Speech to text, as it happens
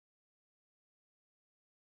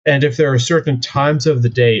And if there are certain times of the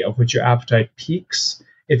day of which your appetite peaks,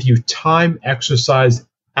 if you time exercise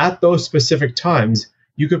at those specific times,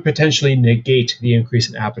 you could potentially negate the increase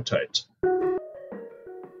in appetite.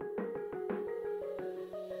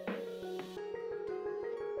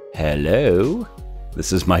 Hello,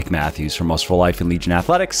 this is Mike Matthews from Muscle for Life and Legion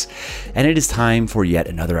Athletics, and it is time for yet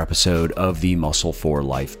another episode of the Muscle for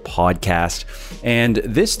Life podcast. And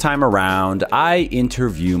this time around, I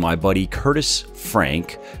interview my buddy Kurtis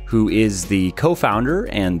Frank, who is the co-founder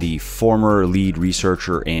and the former lead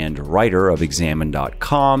researcher and writer of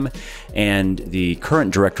Examine.com and the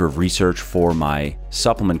current director of research for my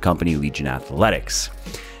supplement company, Legion Athletics.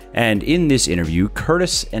 And in this interview,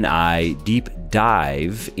 Kurtis and I deep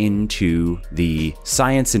dive into the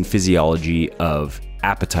science and physiology of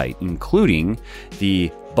appetite, including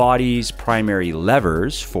the body's primary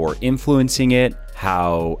levers for influencing it,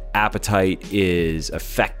 how appetite is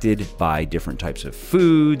affected by different types of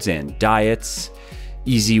foods and diets,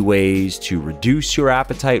 easy ways to reduce your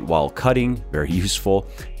appetite while cutting, very useful,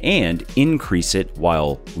 and increase it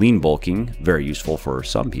while lean bulking, very useful for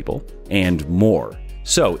some people, and more.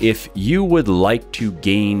 So if you would like to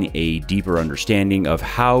gain a deeper understanding of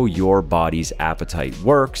how your body's appetite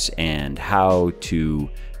works and how to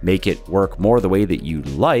make it work more the way that you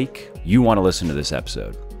like, you want to listen to this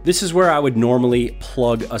episode. This is where I would normally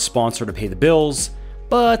plug a sponsor to pay the bills,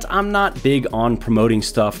 but I'm not big on promoting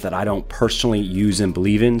stuff that I don't personally use and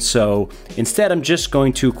believe in. So instead, I'm just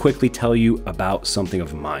going to quickly tell you about something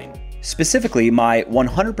of mine. Specifically, my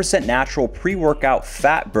 100% natural pre-workout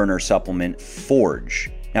fat burner supplement, Forge.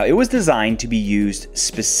 Now, it was designed to be used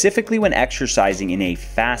specifically when exercising in a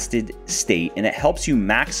fasted state, and it helps you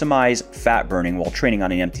maximize fat burning while training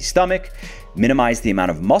on an empty stomach, minimize the amount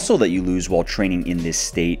of muscle that you lose while training in this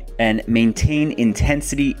state, and maintain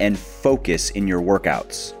intensity and focus in your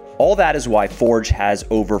workouts. All that is why Forge has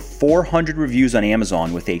over 400 reviews on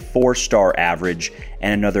Amazon with a 4-star average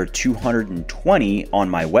and another 220 on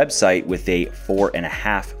my website with a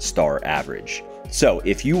 4.5-star average. So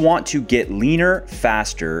if you want to get leaner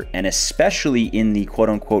faster, and especially in the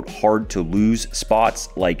quote-unquote hard to lose spots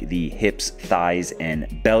like the hips, thighs,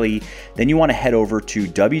 and belly, then you want to head over to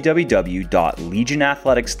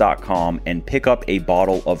www.legionathletics.com and pick up a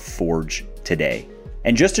bottle of Forge today.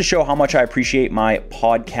 And just to show how much I appreciate my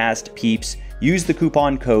podcast peeps, use the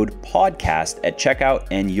coupon code PODCAST at checkout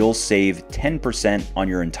and you'll save 10% on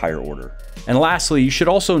your entire order. And lastly, you should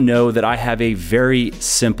also know that I have a very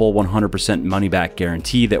simple 100% money back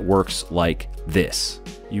guarantee that works like this.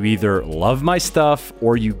 You either love my stuff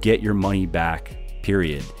or you get your money back,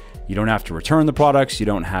 period. You don't have to return the products. You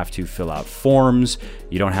don't have to fill out forms.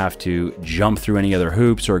 You don't have to jump through any other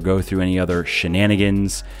hoops or go through any other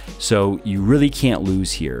shenanigans. So you really can't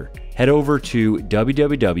lose here. Head over to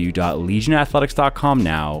www.legionathletics.com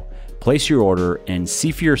now, place your order, and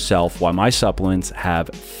see for yourself why my supplements have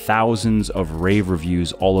thousands of rave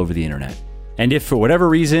reviews all over the internet. And if for whatever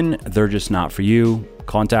reason they're just not for you,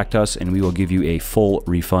 contact us and we will give you a full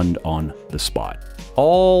refund on the spot.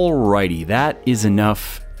 Alrighty, that is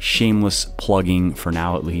enough shameless plugging for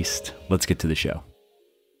now, at least. Let's get to the show.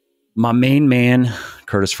 My main man,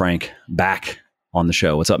 Kurtis Frank, back on the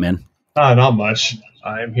show. What's up, man? Not much.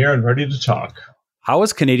 I'm here and ready to talk. How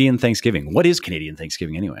was Canadian Thanksgiving? What is Canadian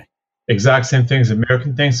Thanksgiving anyway? Exact same thing as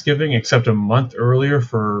American Thanksgiving, except a month earlier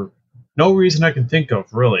for no reason I can think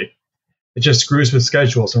of, really. It just screws with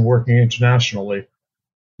schedules and working internationally.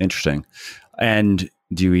 Interesting. And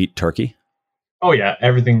do you eat turkey? Oh, yeah.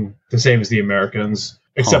 Everything the same as the Americans.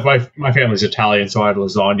 Except my family's Italian, so I had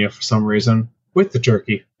lasagna for some reason with the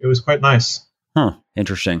turkey. It was quite nice.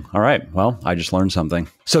 Interesting. All right. Well, I just learned something.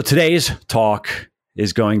 So today's talk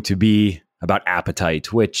is going to be about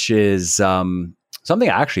appetite, which is something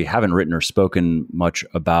I actually haven't written or spoken much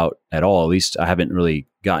about at all. At least I haven't really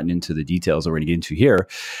gotten into the details that we're going to get into here.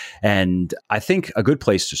 And I think a good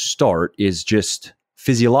place to start is just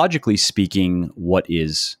physiologically speaking, what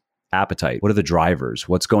is appetite? What are the drivers?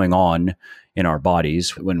 What's going on in our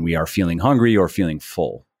bodies when we are feeling hungry or feeling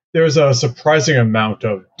full? There's a surprising amount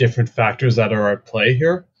of different factors that are at play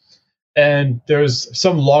here. And there's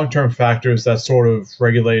some long-term factors that sort of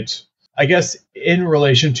regulate, I guess, in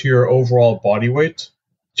relation to your overall body weight.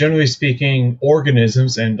 Generally speaking,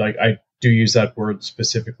 organisms, and I do use that word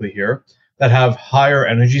specifically here, that have higher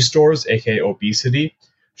energy stores, aka obesity,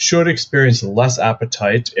 should experience less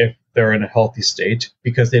appetite if they're in a healthy state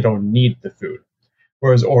because they don't need the food.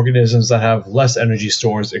 Whereas organisms that have less energy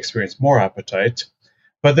stores experience more appetite.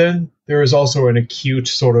 But then there is also an acute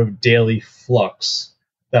sort of daily flux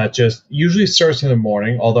that just usually starts in the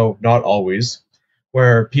morning, although not always,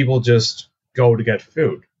 where people just go to get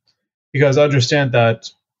food. Because understand that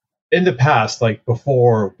in the past, like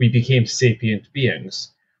before we became sapient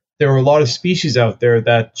beings, there were a lot of species out there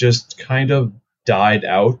that just kind of died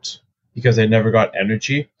out because they never got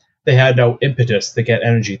energy. They had no impetus to get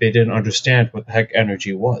energy. They didn't understand what the heck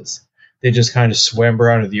energy was. They just kind of swam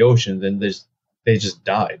around in the ocean and they just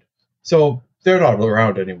died. So they're not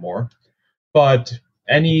around anymore. But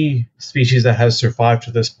any species that has survived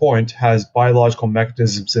to this point has biological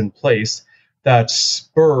mechanisms in place that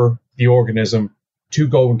spur the organism to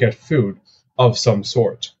go and get food of some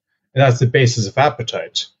sort. And that's the basis of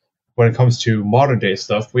appetite. When it comes to modern day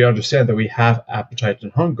stuff, we understand that we have appetite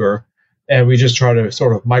and hunger, and we just try to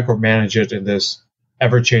sort of micromanage it in this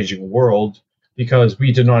ever changing world because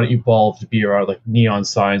we did not evolve to be around like neon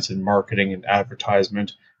signs and marketing and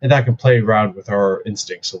advertisement, and that can play around with our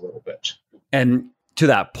instincts a little bit. And to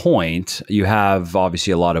that point, you have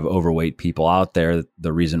obviously a lot of overweight people out there.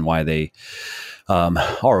 The reason why they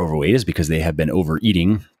are overweight is because they have been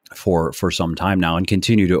overeating for some time now and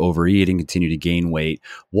continue to overeat and continue to gain weight.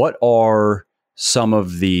 What are some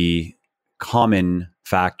of the common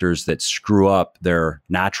factors that screw up their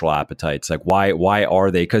natural appetites? Like why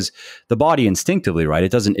are they? Because the body instinctively, right?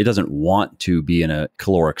 It doesn't want to be in a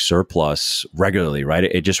caloric surplus regularly, right?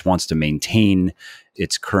 It just wants to maintain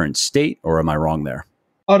its current state. Or am I wrong there?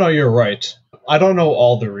 Oh no, you're right. I don't know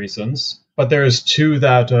all the reasons, but there's two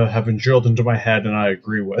that have been drilled into my head and I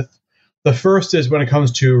agree with. The first is when it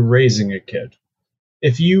comes to raising a kid.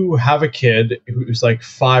 If you have a kid who's like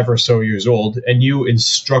 5 or so years old and you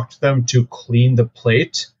instruct them to clean the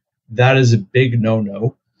plate, that is a big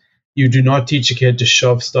no-no. You do not teach a kid to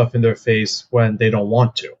shove stuff in their face when they don't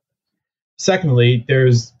want to. Secondly,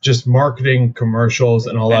 there's just marketing commercials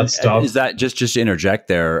and all that stuff. Is that just to interject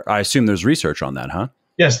there? I assume there's research on that, huh?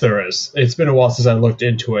 Yes, there is. It's been a while since I looked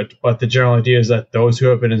into it, but the general idea is that those who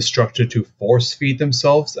have been instructed to force feed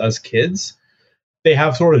themselves as kids, they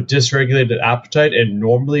have sort of dysregulated appetite, and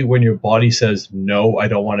normally when your body says, no, I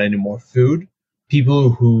don't want any more food,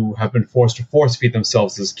 people who have been forced to force feed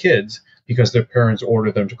themselves as kids because their parents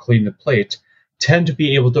order them to clean the plate tend to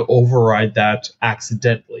be able to override that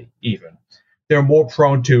accidentally, even. They're more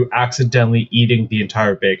prone to accidentally eating the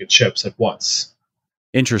entire bag of chips at once.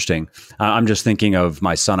 Interesting. I'm just thinking of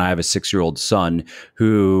my son. I have a 6-year-old son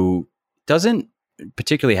who doesn't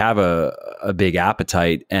particularly have a big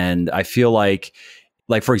appetite. And I feel like,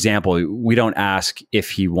 for example, we don't ask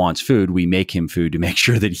if he wants food. We make him food to make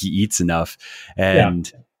sure that he eats enough.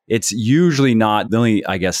 And it's usually not the only,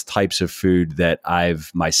 I guess, types of food that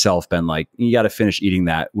I've myself been like, you got to finish eating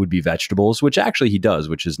that would be vegetables, which actually he does,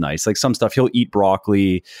 which is nice. Like some stuff he'll eat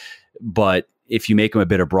broccoli, but if you make him a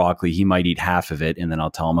bit of broccoli, he might eat half of it. And then I'll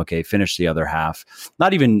tell him, okay, finish the other half.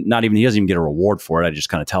 Not even, he doesn't even get a reward for it. I just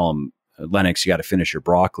kind of tell him, Lennox, you got to finish your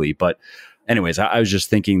broccoli. But anyways, I was just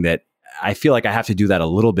thinking that I feel like I have to do that a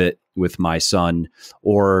little bit with my son,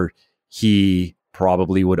 or he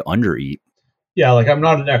probably would undereat. Yeah, like I'm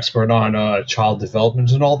not an expert on child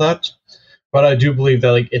development and all that, but I do believe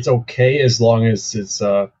that like it's okay as long as it's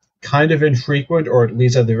kind of infrequent, or at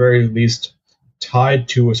least at the very least tied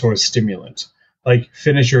to a sort of stimulant. Like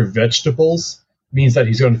finish your vegetables means that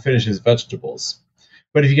he's going to finish his vegetables.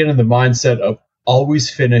 But if you get in the mindset of always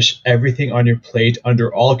finish everything on your plate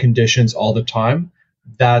under all conditions all the time,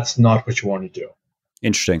 that's not what you want to do.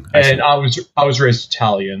 Interesting. I was raised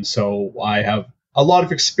Italian, so I have a lot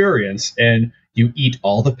of experience. And you eat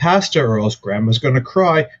all the pasta or else grandma's going to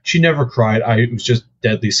cry. She never cried. I was just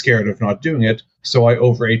deadly scared of not doing it. So I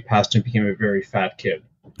overate pasta and became a very fat kid.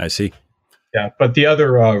 I see. Yeah, but the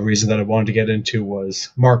other reason that I wanted to get into was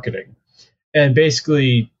marketing. And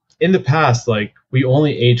basically, in the past, like, we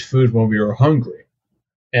only ate food when we were hungry.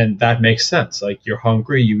 And that makes sense. Like, you're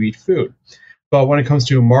hungry, you eat food. But when it comes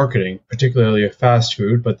to marketing, particularly fast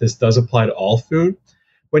food, but this does apply to all food,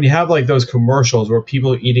 when you have, like, those commercials where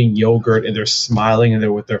people are eating yogurt and they're smiling and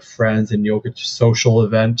they're with their friends and yogurt's a social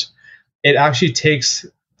event, it actually takes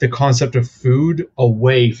the concept of food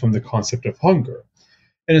away from the concept of hunger.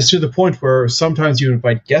 And it's to the point where sometimes you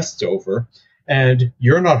invite guests over and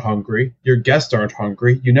you're not hungry, your guests aren't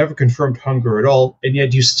hungry, you never confirmed hunger at all, and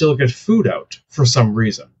yet you still get food out for some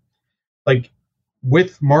reason. Like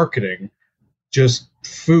with marketing, just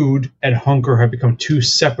food and hunger have become two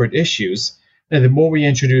separate issues. And the more we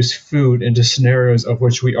introduce food into scenarios of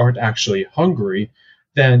which we aren't actually hungry,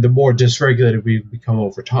 then the more dysregulated we become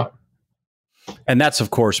over time. And that's,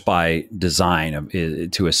 of course, by design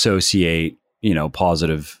to associate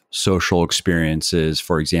positive social experiences,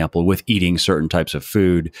 for example, with eating certain types of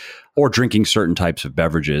food or drinking certain types of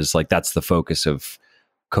beverages. Like that's the focus of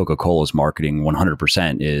Coca-Cola's marketing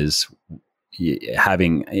 100% is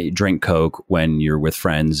having a drink Coke when you're with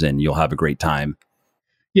friends and you'll have a great time.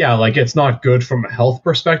 Yeah, like it's not good from a health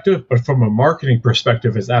perspective, but from a marketing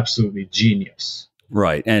perspective, it's absolutely genius.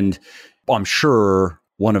 Right. And I'm sure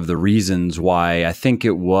one of the reasons why I think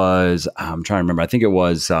it was, I'm trying to remember, I think it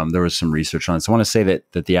was, there was some research on this. I want to say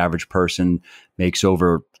that the average person makes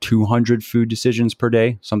over 200 food decisions per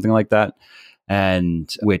day, something like that.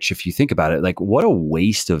 And which, if you think about it, like what a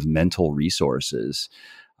waste of mental resources.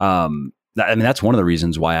 I mean, that's one of the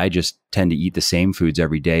reasons why I just tend to eat the same foods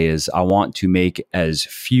every day is I want to make as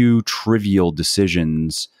few trivial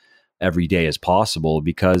decisions every day as possible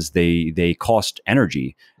because they cost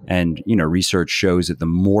energy. And, research shows that the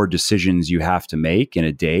more decisions you have to make in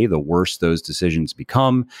a day, the worse those decisions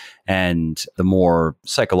become. And the more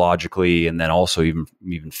psychologically and then also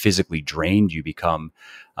even physically drained you become.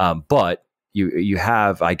 But you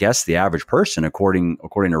have, I guess, the average person, according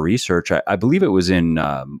to research, I believe it was in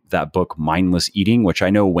that book, Mindless Eating, which I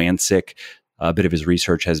know Wansik, a bit of his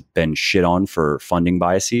research has been shit on for funding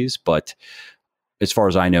biases, but as far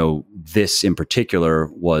as I know, this in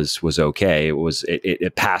particular was okay.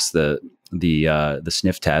 It passed the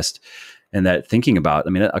sniff test, and that thinking about, I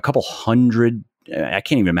mean, a couple hundred, I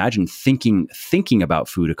can't even imagine thinking about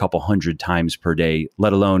food a couple hundred times per day,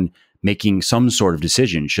 let alone making some sort of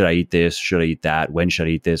decision. Should I eat this? Should I eat that? When should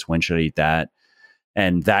I eat this? When should I eat that?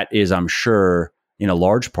 And that is, I'm sure, in a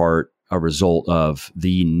large part, a result of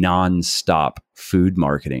the nonstop food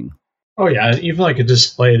marketing. Oh yeah, even like a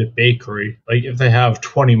display at a bakery. Like if they have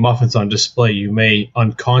 20 muffins on display, you may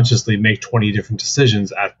unconsciously make 20 different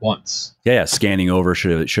decisions at once. Yeah, scanning over,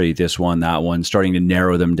 should I eat this one, that one, starting to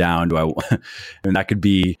narrow them down. And that could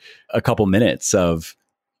be a couple minutes of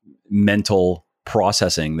mental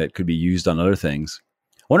processing that could be used on other things.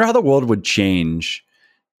 I wonder how the world would change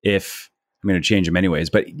if, I'm going to change in many ways,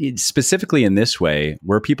 but specifically in this way,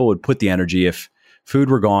 where people would put the energy if food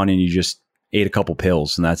were gone and you just ate a couple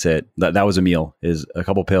pills and that's it. That was a meal, is a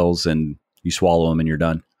couple pills and you swallow them and you're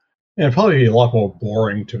done. Yeah, it'd probably be a lot more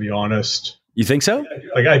boring, to be honest. You think so?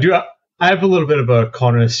 Like I have a little bit of a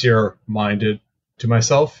connoisseur minded to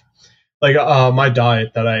myself. Like my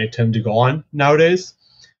diet that I tend to go on nowadays,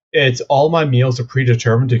 it's all my meals are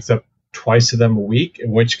predetermined except twice of them a week,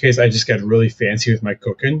 in which case I just get really fancy with my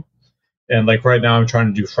cooking. And like right now I'm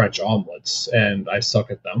trying to do French omelets and I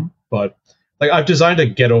suck at them. But like I've designed a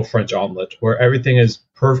ghetto French omelet where everything is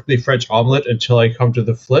perfectly French omelet until I come to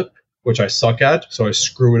the flip, which I suck at. So I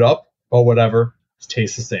screw it up, but whatever, it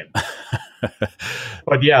tastes the same.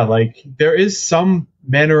 But yeah, like there is some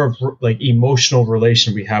manner of like emotional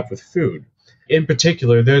relation we have with food. In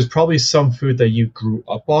particular, there's probably some food that you grew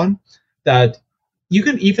up on that you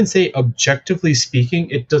can even say, objectively speaking,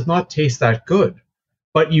 it does not taste that good,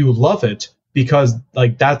 but you love it because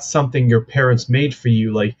like that's something your parents made for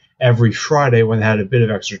you like every Friday when they had a bit of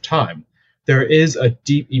extra time. There is a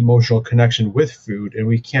deep emotional connection with food, and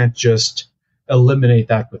we can't just eliminate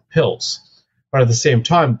that with pills. But at the same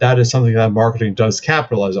time, that is something that marketing does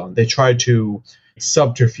capitalize on. They try to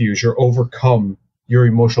subterfuge or overcome your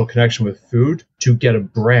emotional connection with food to get a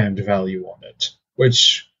brand value on it,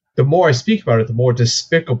 which the more I speak about it, the more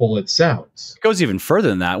despicable it sounds. It goes even further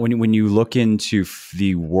than that. When you look into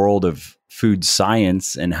the world of food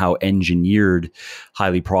science and how engineered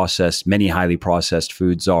many highly processed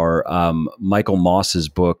foods are, Michael Moss's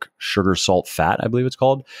book, Sugar, Salt, Fat, I believe it's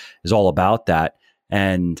called, is all about that.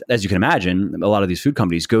 And as you can imagine, a lot of these food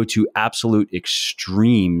companies go to absolute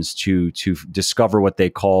extremes to discover what they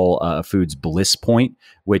call a food's bliss point,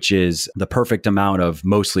 which is the perfect amount of,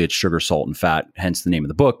 mostly it's sugar, salt, and fat, hence the name of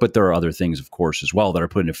the book. But there are other things, of course, as well that are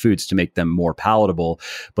put into foods to make them more palatable.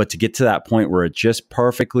 But to get to that point where it just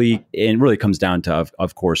perfectly, and really comes down to,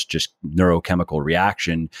 of course, just neurochemical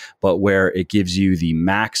reaction, but where it gives you the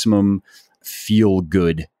maximum feel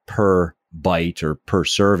good per bite or per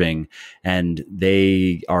serving. And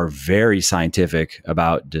they are very scientific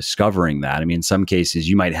about discovering that. I mean, in some cases,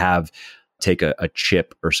 you might take a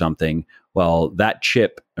chip or something. Well, that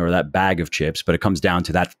chip or that bag of chips, but it comes down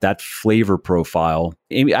to that flavor profile.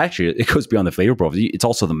 Actually, it goes beyond the flavor profile. It's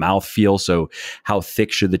also the mouthfeel. So how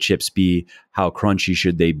thick should the chips be? How crunchy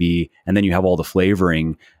should they be? And then you have all the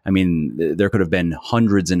flavoring. I mean, there could have been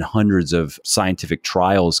hundreds and hundreds of scientific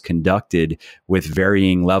trials conducted with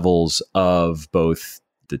varying levels of both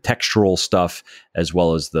the textural stuff as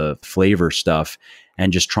well as the flavor stuff,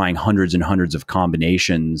 and just trying hundreds and hundreds of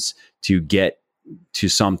combinations to get to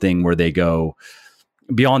something where they go,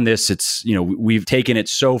 beyond this, it's, we've taken it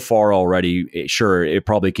so far already. Sure, it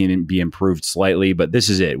probably can be improved slightly, but this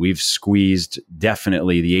is it. We've squeezed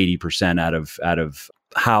definitely the 80% out of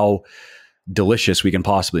how delicious we can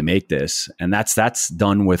possibly make this. And that's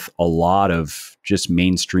done with a lot of just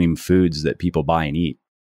mainstream foods that people buy and eat.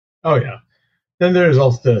 Oh yeah. Then there's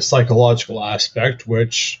also the psychological aspect,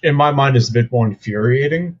 which in my mind is a bit more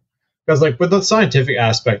infuriating. Because like with the scientific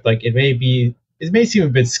aspect, like it may seem a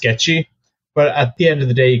bit sketchy, but at the end of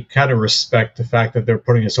the day, you kind of respect the fact that they're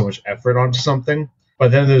putting in so much effort onto something. But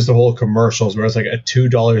then there's the whole commercials where it's like a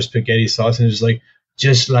 $2 spaghetti sauce and it's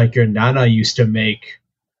just like your nana used to make.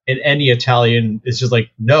 In any Italian, it's just like,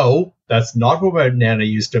 no, that's not what my nana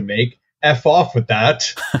used to make. F off with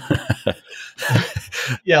that.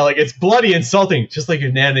 Yeah, like it's bloody insulting, just like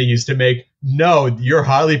your nana used to make. No, your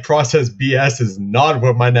highly processed BS is not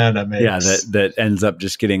what my nana makes. Yeah, that ends up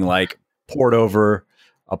just getting like poured over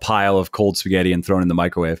a pile of cold spaghetti and thrown in the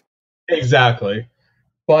microwave. Exactly.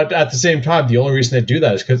 But at the same time, the only reason they do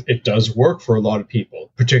that is because it does work for a lot of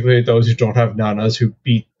people, particularly those who don't have nanas who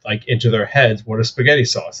beat like into their heads what a spaghetti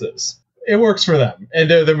sauce is. It works for them,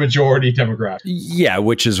 and they're the majority demographic. Yeah,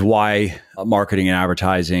 which is why marketing and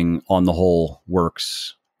advertising on the whole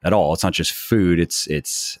works at all. It's not just food,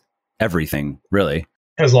 it's everything, really.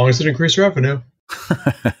 As long as it increases revenue.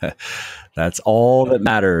 That's all that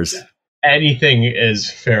matters. Anything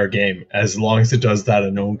is fair game, as long as it does that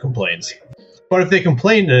and no one complains. But if they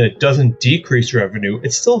complain and it doesn't decrease revenue,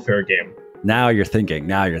 it's still fair game. Now you're thinking.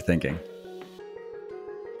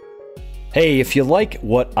 Hey, if you like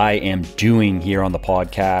what I am doing here on the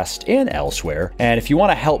podcast and elsewhere, and if you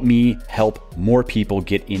want to help me help more people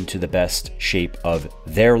get into the best shape of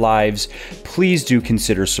their lives, please do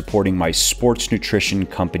consider supporting my sports nutrition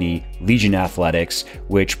company, Legion Athletics,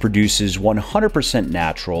 which produces 100%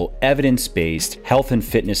 natural, evidence-based health and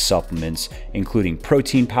fitness supplements, including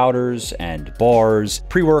protein powders and bars,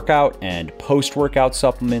 pre-workout and post-workout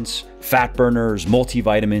supplements, fat burners,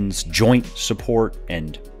 multivitamins, joint support,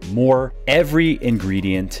 and more. Every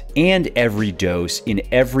ingredient and every dose in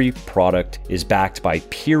every product is backed by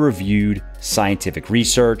peer-reviewed scientific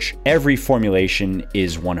research. Every formulation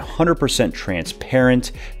is 100%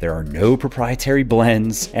 transparent. There are no proprietary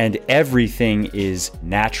blends, and everything is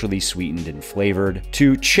naturally sweetened and flavored.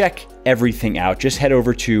 To check everything out, just head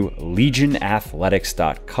over to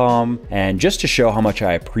legionathletics.com. And just to show how much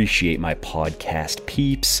I appreciate my podcast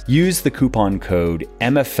peeps, use the coupon code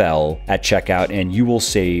MFL at checkout and you will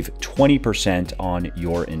save 20% on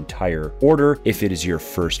your entire order if it is your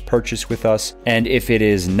first purchase with us. And if it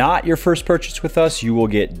is not your first purchase with us, you will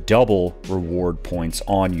get double reward points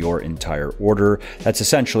on your entire order. That's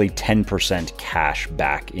essentially 10% cash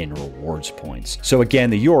back in rewards points. So again,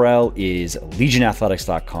 the URL is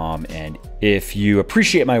legionathletics.com. And if you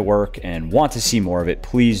appreciate my work and want to see more of it,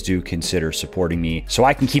 please do consider supporting me so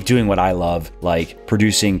I can keep doing what I love, like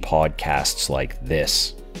producing podcasts like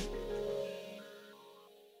this.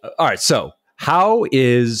 All right, so how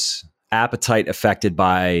is appetite affected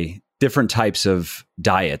by different types of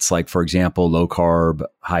diets? Like, for example, low carb,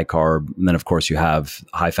 high carb, and then of course you have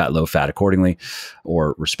high fat, low fat accordingly,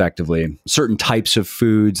 or respectively. Certain types of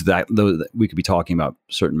foods that we could be talking about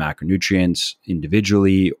certain macronutrients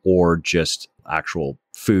individually, or just actual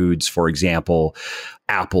foods. For example,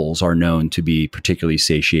 apples are known to be particularly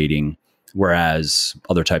satiating, whereas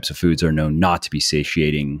other types of foods are known not to be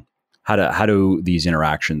satiating. How do these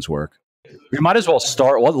interactions work? We might as well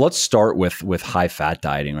start. Well, let's start with high fat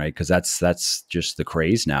dieting, right? Because that's just the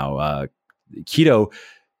craze now.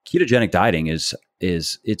 Ketogenic dieting is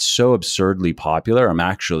it's so absurdly popular. I'm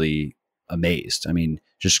actually amazed. I mean,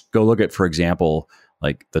 just go look at, for example,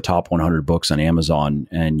 like the top 100 books on Amazon,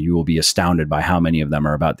 and you will be astounded by how many of them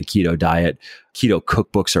are about the keto diet. Keto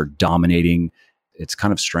cookbooks are dominating. It's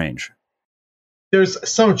kind of strange. There's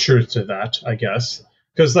some truth to that, I guess.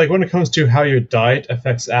 Because like when it comes to how your diet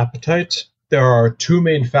affects appetite, there are two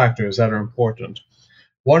main factors that are important.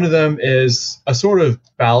 One of them is a sort of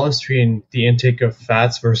balance between the intake of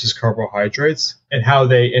fats versus carbohydrates and how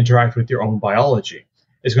they interact with your own biology.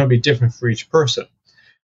 It's going to be different for each person.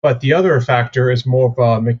 But the other factor is more of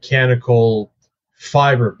a mechanical,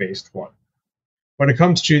 fiber-based one. When it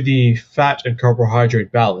comes to the fat and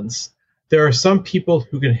carbohydrate balance, there are some people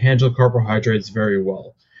who can handle carbohydrates very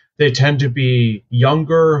well. They tend to be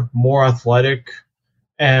younger, more athletic,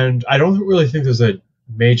 and I don't really think there's a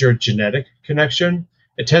major genetic connection.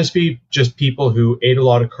 It tends to be just people who ate a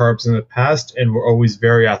lot of carbs in the past and were always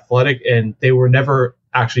very athletic, and they were never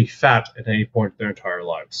actually fat at any point in their entire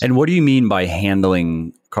lives. And what do you mean by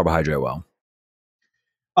handling carbohydrate well?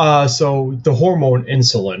 So the hormone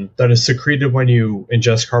insulin that is secreted when you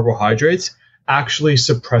ingest carbohydrates actually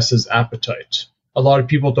suppresses appetite. A lot of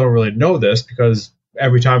people don't really know this because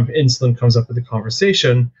every time insulin comes up in the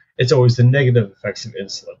conversation, it's always the negative effects of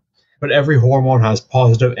insulin. But every hormone has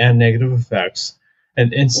positive and negative effects,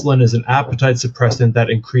 and insulin is an appetite suppressant that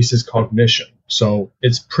increases cognition. So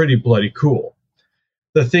it's pretty bloody cool.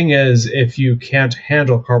 The thing is, if you can't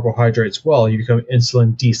handle carbohydrates well, you become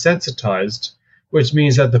insulin desensitized, which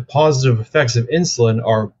means that the positive effects of insulin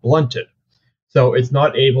are blunted. So it's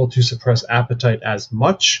not able to suppress appetite as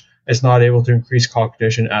much, it's not able to increase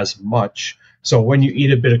cognition as much. So when you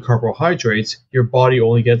eat a bit of carbohydrates, your body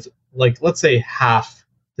only gets, like, let's say half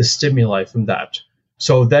the stimuli from that.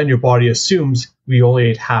 So then your body assumes we only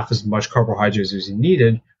ate half as much carbohydrates as you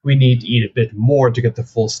needed. We need to eat a bit more to get the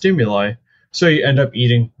full stimuli. So you end up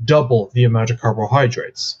eating double the amount of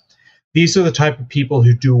carbohydrates. These are the type of people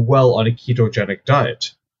who do well on a ketogenic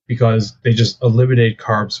diet because they just eliminate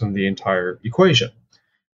carbs from the entire equation.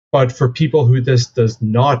 But for people who this does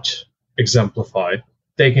not exemplify,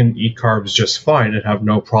 they can eat carbs just fine and have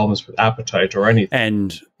no problems with appetite or anything.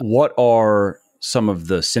 And what are some of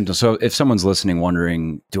the symptoms? So if someone's listening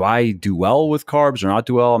wondering, do I do well with carbs or not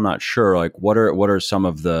do well? I'm not sure. Like what are some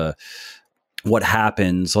of the, what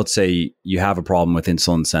happens? Let's say you have a problem with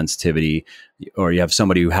insulin sensitivity, or you have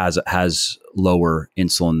somebody who has lower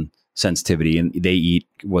insulin sensitivity and they eat,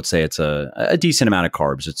 let's say it's a decent amount of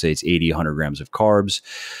carbs. Let's say it's 80, 100 grams of carbs.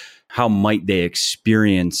 How might they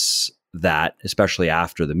experience that, especially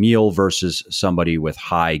after the meal versus somebody with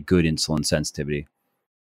high, good insulin sensitivity?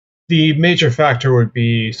 The major factor would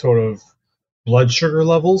be sort of blood sugar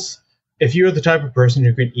levels. If you're the type of person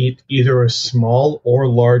who can eat either a small or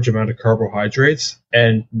large amount of carbohydrates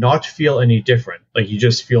and not feel any different, like you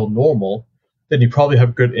just feel normal, then you probably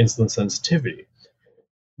have good insulin sensitivity.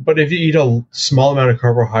 But if you eat a small amount of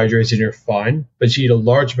carbohydrates and you're fine, but you eat a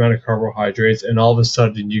large amount of carbohydrates and all of a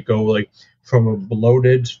sudden you go like from a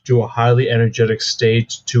bloated to a highly energetic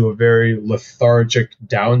state to a very lethargic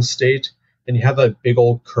down state, and you have that big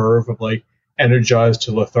old curve of like energized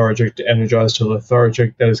to lethargic to energized to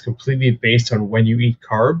lethargic that is completely based on when you eat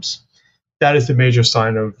carbs, that is the major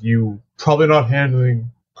sign of you probably not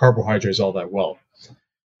handling carbohydrates all that well.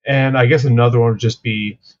 And I guess another one would just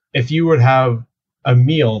be if you would have a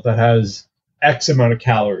meal that has X amount of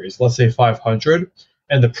calories, let's say 500,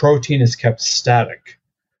 and the protein is kept static.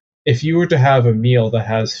 If you were to have a meal that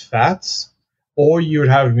has fats, or you would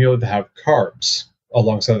have a meal that have carbs,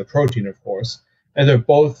 alongside the protein, of course, and they're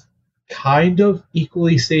both kind of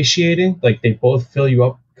equally satiating, like they both fill you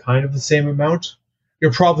up kind of the same amount,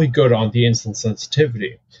 you're probably good on the insulin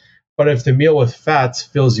sensitivity. But if the meal with fats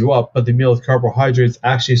fills you up, but the meal with carbohydrates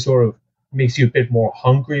actually sort of makes you a bit more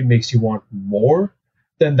hungry, makes you want more,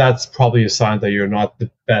 then that's probably a sign that you're not the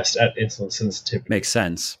best at insulin sensitivity. Makes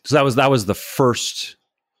sense. So that was the first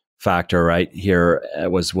factor, right? Here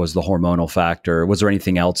was the hormonal factor. Was there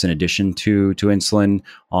anything else in addition to insulin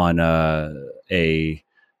on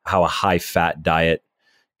how a high fat diet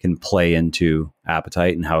can play into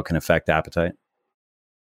appetite and how it can affect appetite?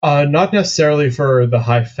 Not necessarily for the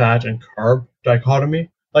high fat and carb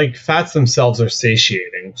dichotomy. Like fats themselves are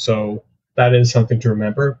satiating, so that is something to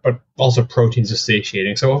remember, but also proteins are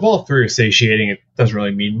satiating. So if all three are satiating, it doesn't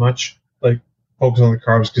really mean much. Like focus on the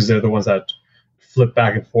carbs because they're the ones that flip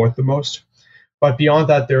back and forth the most. But beyond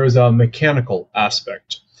that, there is a mechanical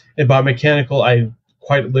aspect. And by mechanical, I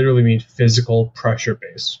quite literally mean physical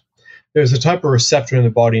pressure-based. There's a type of receptor in the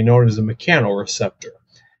body known as a mechanoreceptor.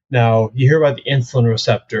 Now, you hear about the insulin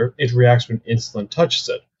receptor. It reacts when insulin touches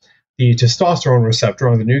it. The testosterone receptor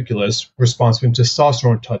on the nucleus responds when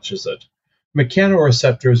testosterone touches it.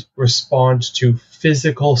 Mechanoreceptors respond to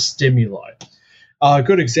physical stimuli. A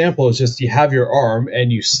good example is just you have your arm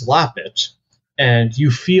and you slap it, and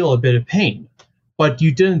you feel a bit of pain. But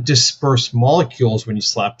you didn't disperse molecules when you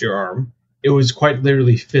slapped your arm. It was quite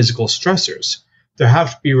literally physical stressors. There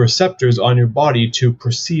have to be receptors on your body to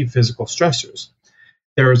perceive physical stressors.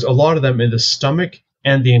 There's a lot of them in the stomach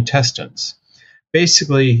and the intestines.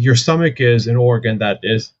 Basically, your stomach is an organ that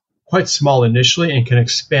is quite small initially and can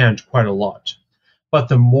expand quite a lot. But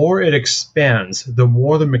the more it expands, the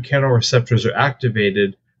more the mechanoreceptors are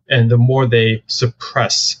activated and the more they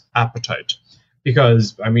suppress appetite.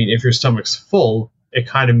 Because, I mean, if your stomach's full, it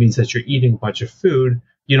kind of means that you're eating a bunch of food.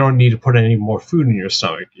 You don't need to put any more food in your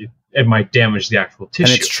stomach. It might damage the actual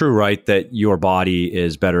tissue. And it's true, right, that your body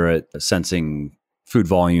is better at sensing food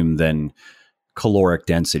volume than caloric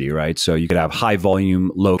density, right? So you could have high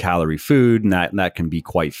volume, low calorie food, and that can be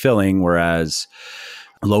quite filling, whereas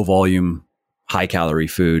low volume, high calorie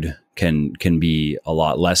food can be a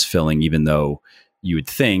lot less filling, even though you would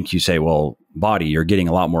think, you say, well, body, you're getting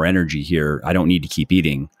a lot more energy here. I don't need to keep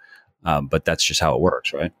eating. But that's just how it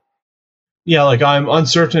works, right? Yeah, like I'm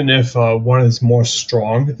uncertain if one is more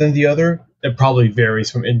strong than the other. It probably varies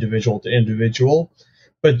from individual to individual.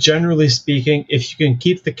 But generally speaking, if you can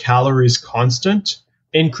keep the calories constant,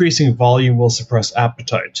 increasing volume will suppress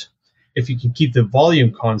appetite. If you can keep the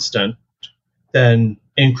volume constant, then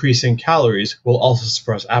increasing calories will also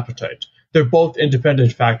suppress appetite. They're both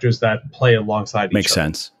independent factors that play alongside each other. Makes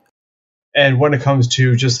sense. And when it comes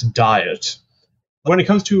to just diet, when it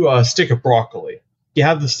comes to a stick of broccoli, you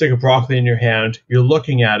have the stick of broccoli in your hand, you're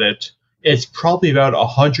looking at it, it's probably about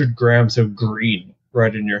 100 grams of green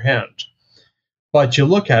right in your hand. But you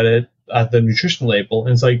look at it, at the nutrition label,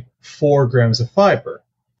 and it's like 4 grams of fiber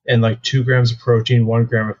and like 2 grams of protein, 1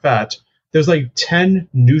 gram of fat. There's like 10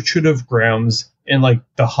 nutritive grams in like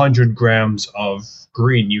the 100 grams of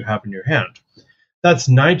green you have in your hand. That's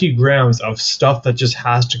 90 grams of stuff that just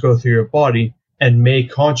has to go through your body and may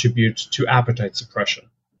contribute to appetite suppression.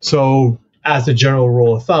 So, as a general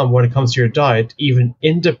rule of thumb, when it comes to your diet, even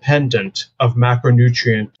independent of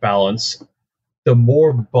macronutrient balance, the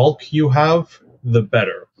more bulk you have, the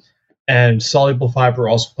better. And soluble fiber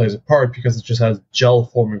also plays a part because it just has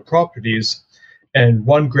gel-forming properties. And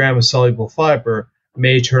 1 gram of soluble fiber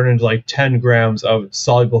may turn into like 10 grams of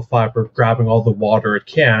soluble fiber grabbing all the water it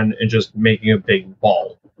can and just making a big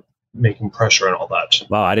ball, making pressure and all that.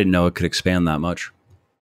 Wow, I didn't know it could expand that much.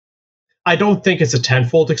 I don't think it's a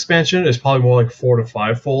 10-fold expansion. It's probably more like 4 to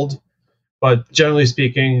 5-fold. But generally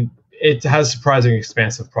speaking, it has surprising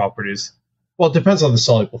expansive properties. Well, it depends on the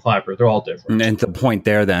soluble fiber. They're all different. And the point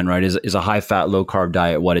there then, right, is a high-fat, low-carb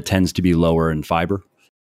diet what? It tends to be lower in fiber?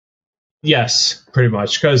 Yes, pretty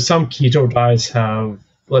much. Because some keto diets have,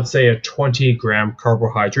 let's say, a 20-gram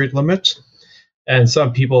carbohydrate limit. And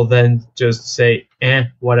some people then just say,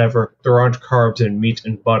 whatever. There aren't carbs in meat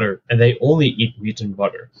and butter. And they only eat meat and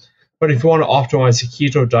butter. But if you want to optimize a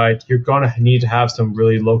keto diet, you're going to need to have some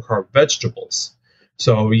really low-carb vegetables.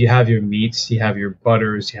 So you have your meats, you have your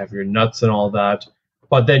butters, you have your nuts and all that.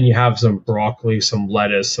 But then you have some broccoli, some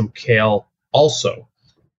lettuce, some kale also.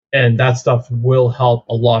 And that stuff will help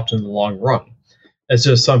a lot in the long run. It's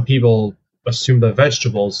just some people assume that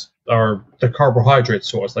vegetables are the carbohydrate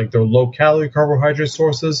source. Like they're low-calorie carbohydrate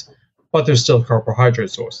sources, but they're still carbohydrate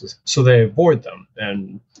sources. So they avoid them.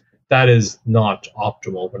 And that is not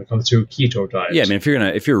optimal when it comes to a keto diet. Yeah, I mean,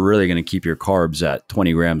 if you're really gonna keep your carbs at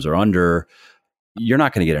 20 grams or under, you're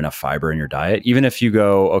not gonna get enough fiber in your diet. Even if you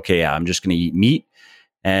go, okay, yeah, I'm just gonna eat meat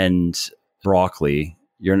and broccoli,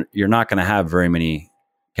 you're not gonna have very many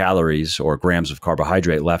calories or grams of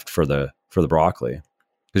carbohydrate left for the broccoli,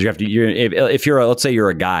 because you have to. If you're let's say you're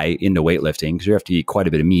a guy into weightlifting, because you have to eat quite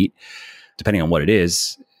a bit of meat, depending on what it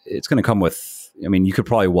is, it's going to come with. I mean, you could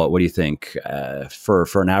probably what do you think for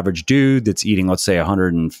an average dude that's eating, let's say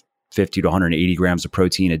 150 to 180 grams of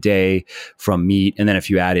protein a day from meat, and then if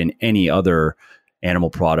you add in any other animal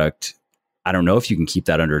product, I don't know if you can keep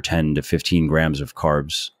that under 10 to 15 grams of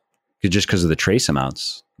carbs, just because of the trace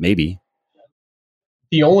amounts, maybe.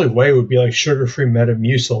 The only way would be like sugar-free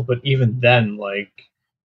Metamucil, but even then, like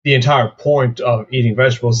the entire point of eating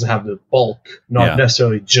vegetables is to have the bulk, not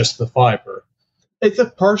necessarily just the fiber. It's a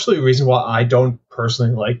partially reason why I don't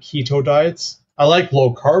personally like keto diets. I like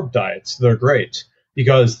low-carb diets. They're great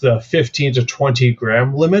because the 15 to 20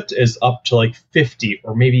 gram limit is up to like 50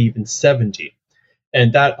 or maybe even 70.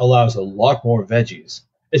 And that allows a lot more veggies.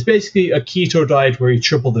 It's basically a keto diet where you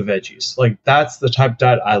triple the veggies. Like that's the type of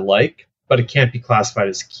diet I like, but it can't be classified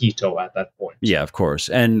as keto at that point. Yeah, of course.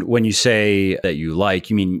 And when you say that you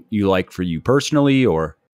mean you like for you personally,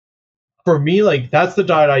 or? For me, like that's the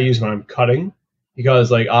diet I use when I'm cutting,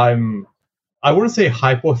 because like I wouldn't say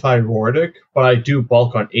hypothyroidic, but I do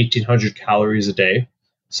bulk on 1,800 calories a day.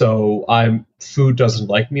 So food doesn't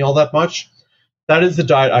like me all that much. That is the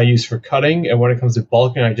diet I use for cutting. And when it comes to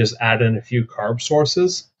bulking, I just add in a few carb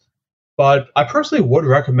sources. But I personally would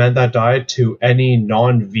recommend that diet to any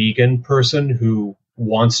non-vegan person who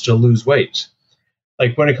wants to lose weight.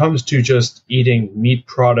 Like when it comes to just eating meat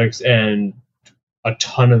products and a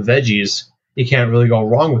ton of veggies, you can't really go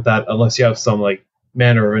wrong with that unless you have some like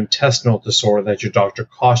manner of intestinal disorder that your doctor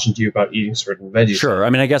cautioned you about eating certain veggies. Sure. I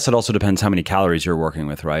mean, I guess it also depends how many calories you're working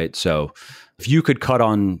with, right? So if you could cut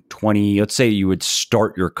on 20, let's say you would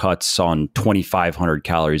start your cuts on 2,500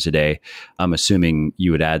 calories a day, I'm assuming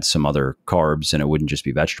you would add some other carbs and it wouldn't just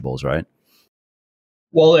be vegetables, right?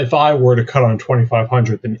 Well, if I were to cut on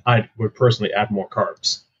 2,500, then I would personally add more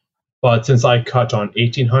carbs. But since I cut on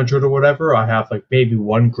 1,800 or whatever, I have like maybe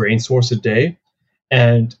one grain source a day.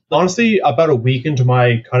 And honestly, about a week into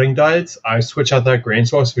my cutting diets, I switch out that grain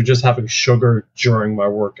source for just having sugar during my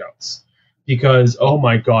workouts. Because, oh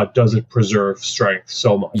my God, does it preserve strength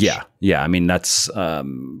so much. Yeah. I mean, that's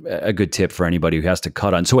a good tip for anybody who has to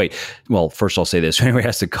cut on. So wait, well, first I'll say this. Anybody who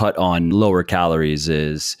has to cut on lower calories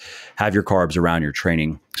is have your carbs around your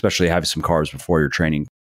training, especially have some carbs before your training.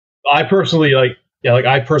 I personally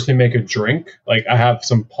I personally make a drink. Like I have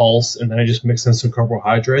some pulse and then I just mix in some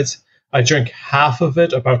carbohydrates. I drink half of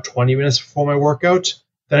it about 20 minutes before my workout.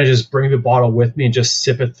 Then I just bring the bottle with me and just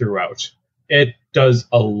sip it throughout. It does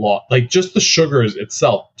a lot. Like just the sugars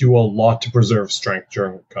itself do a lot to preserve strength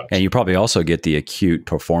during a cut. And you probably also get the acute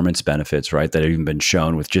performance benefits, right? That have even been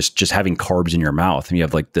shown with just having carbs in your mouth. And you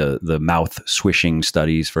have like the mouth swishing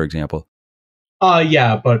studies, for example.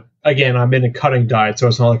 Yeah, but again, I'm in a cutting diet, so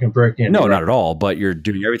it's not like I'm breaking any No, record. not at all. But you're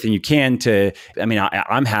doing everything you can to, I mean,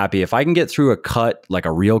 I'm happy if I can get through a cut, like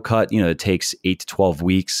a real cut, that takes 8 to 12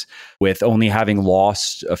 weeks with only having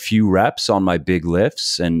lost a few reps on my big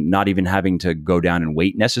lifts and not even having to go down in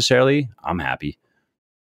weight necessarily. I'm happy.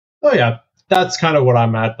 Oh yeah, that's kind of what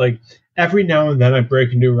I'm at. Like every now and then I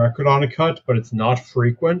break a new record on a cut, but it's not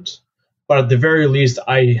frequent. But at the very least,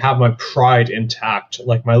 I have my pride intact.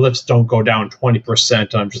 Like my lifts don't go down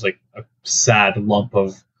 20%. I'm just like a sad lump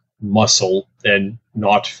of muscle and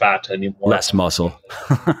not fat anymore. Less muscle.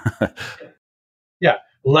 Yeah,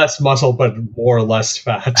 less muscle, but more or less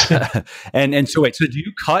fat. and so wait, so do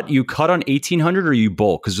you cut? You cut on 1800 or you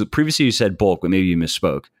bulk? Because previously you said bulk, but maybe you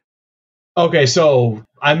misspoke. Okay, so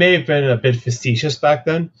I may have been a bit facetious back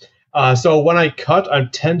then. So when I cut, I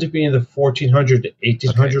tend to be in the 1400 to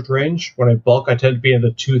 1800 range. When I bulk, I tend to be in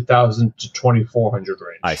the 2000 to 2400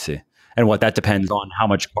 range. I see. And what that depends on how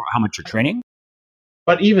much you're training?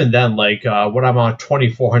 But even then, like when I'm on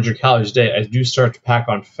 2400 calories a day, I do start to pack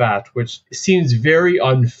on fat, which seems very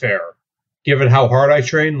unfair given how hard I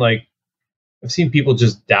train. Like I've seen people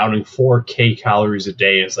just downing 4K calories a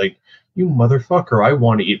day. It's like, you motherfucker, I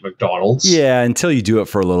want to eat McDonald's. Yeah, until you do it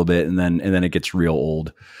for a little bit and then it gets real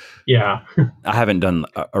old. Yeah. I haven't done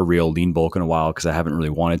a real lean bulk in a while because I haven't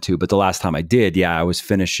really wanted to. But the last time I did, I was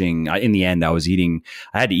finishing. In the end, I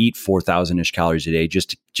had to eat 4,000-ish calories a day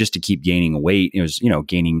just to keep gaining weight. It was,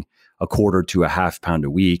 gaining a quarter to a half pound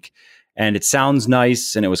a week. And it sounds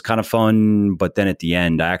nice and it was kind of fun. But then at the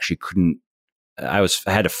end, I actually couldn't. I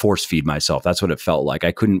had to force feed myself. That's what it felt like.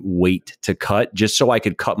 I couldn't wait to cut just so I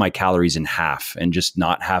could cut my calories in half and just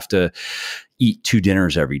not have to eat 2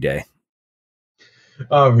 dinners every day.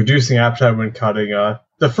 Reducing appetite when cutting.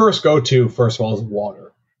 The first go-to, first of all, is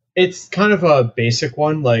water. It's kind of a basic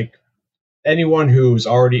one. Like anyone who's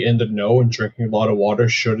already in the know and drinking a lot of water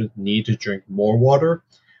shouldn't need to drink more water.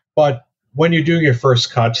 But when you're doing your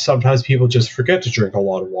first cut, sometimes people just forget to drink a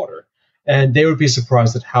lot of water. And they would be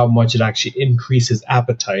surprised at how much it actually increases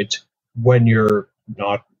appetite when you're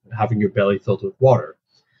not having your belly filled with water.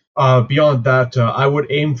 Beyond that, I would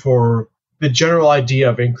aim for the general idea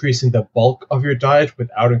of increasing the bulk of your diet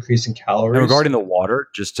without increasing calories. And regarding the water,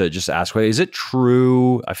 just to ask, is it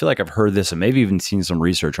true? I feel like I've heard this and maybe even seen some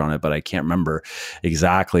research on it, but I can't remember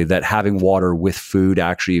exactly, that having water with food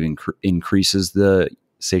actually even increases the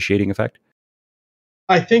satiating effect?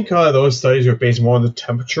 I think those studies are based more on the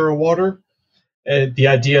temperature of water. The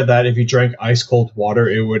idea that if you drank ice cold water,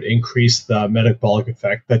 it would increase the metabolic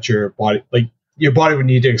effect that your body would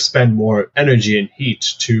need to expend more energy and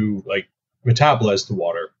heat to metabolize the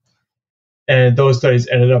water. And those studies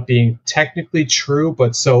ended up being technically true,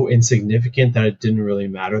 but so insignificant that it didn't really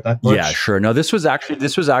matter that much. Yeah, sure. No, this was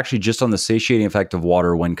actually just on the satiating effect of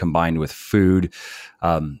water when combined with food.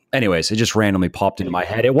 Anyways, it just randomly popped into my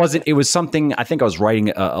head. It was something, I think I was writing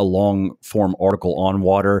a long form article on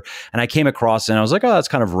water and I came across it and I was like, oh, that's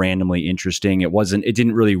kind of randomly interesting. It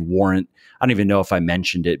didn't really warrant, I don't even know if I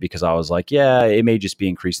mentioned it because I was like, yeah, it may just be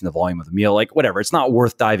increasing the volume of the meal. Like whatever. It's not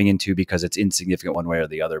worth diving into because it's insignificant one way or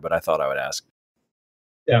the other, but I thought I would ask.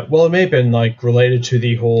 Yeah, well, it may have been related to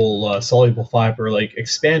the whole soluble fiber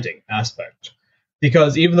expanding aspect.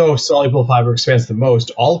 Because even though soluble fiber expands the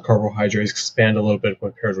most, all carbohydrates expand a little bit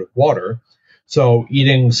when paired with water. So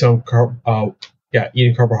eating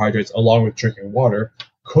eating carbohydrates along with drinking water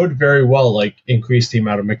could very well increase the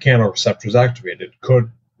amount of mechanoreceptors activated,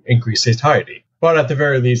 could increase satiety. But at the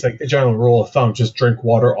very least, the general rule of thumb, just drink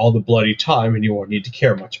water all the bloody time and you won't need to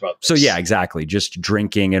care much about this. So yeah, exactly. Just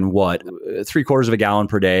drinking and 3/4 of a gallon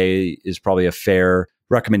per day is probably a fair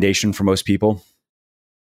recommendation for most people.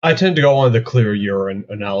 I tend to go on the clear urine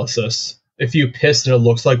analysis. If you piss and it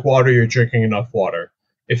looks like water, you're drinking enough water.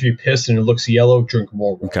 If you piss and it looks yellow, drink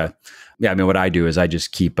more water. Okay. Yeah, I mean, what I do is I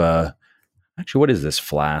just keep actually, what is this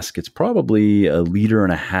flask? It's probably 1.5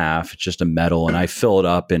 liters. It's just a metal and I fill it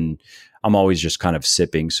up and I'm always just kind of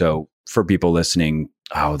sipping. So for people listening,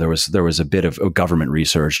 there was a bit of government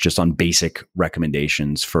research just on basic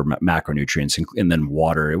recommendations for macronutrients and then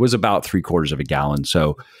water. It was about 3/4 of a gallon.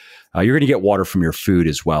 So you're going to get water from your food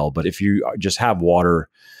as well. But if you just have water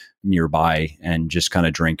nearby and just kind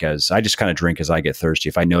of drink as I get thirsty.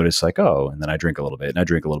 If I notice and then I drink a little bit and I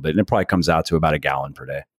drink a little bit and it probably comes out to about 1 gallon per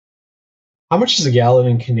day. How much is a gallon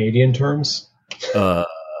in Canadian terms?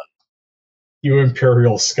 You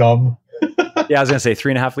imperial scum. Yeah, I was going to say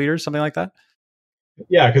 3.5 liters, something like that.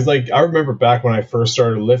 Yeah, because like I remember back when I first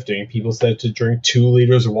started lifting, people said to drink 2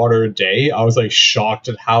 liters of water a day. I was like shocked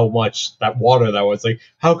at how much that water that was. Like,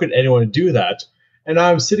 how could anyone do that? And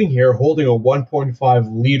I'm sitting here holding a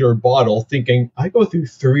 1.5 liter bottle, thinking I go through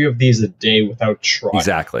 3 of these a day without trying.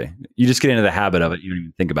 Exactly. You just get into the habit of it. You don't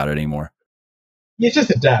even think about it anymore. Yeah, it's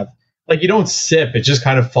just a dab. Like you don't sip; it just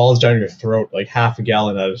kind of falls down your throat, like half a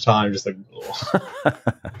gallon at a time. Just like.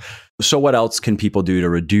 So what else can people do to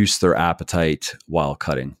reduce their appetite while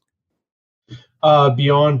cutting?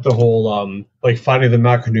 Beyond the whole like finding the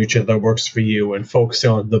macronutrient that works for you and focusing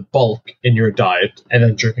on the bulk in your diet and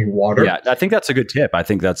then drinking water. Yeah, I think that's a good tip. I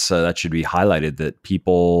think that's that should be highlighted, that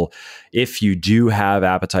people, if you do have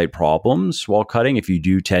appetite problems while cutting, if you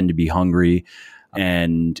do tend to be hungry,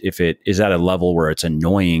 and if it is at a level where it's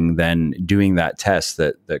annoying, then doing that test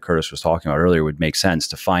that Kurtis was talking about earlier would make sense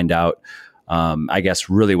to find out. I guess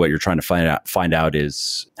really what you're trying to find out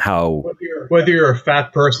is how whether you're a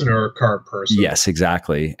fat person or a carb person. Yes,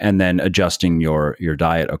 exactly, and then adjusting your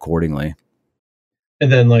diet accordingly.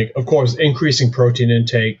 And then, like, of course, increasing protein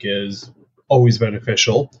intake is always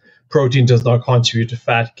beneficial. Protein does not contribute to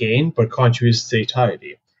fat gain, but contributes to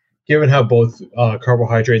satiety. Given how both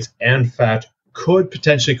carbohydrates and fat could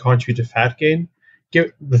potentially contribute to fat gain,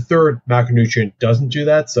 the third macronutrient doesn't do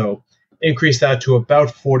that, so increase that to about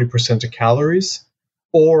 40% of calories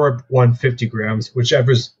or 150 grams,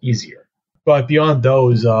 whichever's easier. But beyond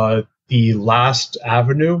those, the last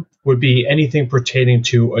avenue would be anything pertaining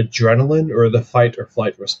to adrenaline or the fight or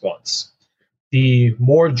flight response. The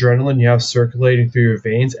more adrenaline you have circulating through your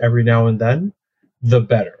veins every now and then, the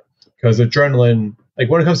better. Because adrenaline, like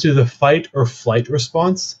when it comes to the fight or flight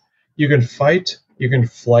response, you can fight, you can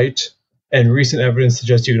flight, and recent evidence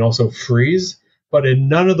suggests you can also freeze. But in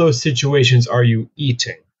none of those situations are you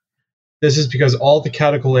eating. This is because all the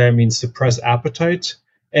catecholamines suppress appetite,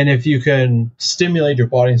 and if you can stimulate your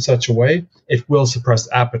body in such a way, it will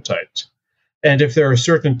suppress appetite. And if there are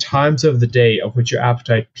certain times of the day of which your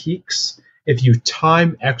appetite peaks, if you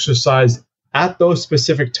time exercise at those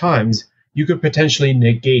specific times, you could potentially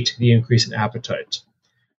negate the increase in appetite.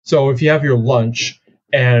 So if you have your lunch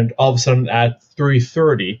and all of a sudden at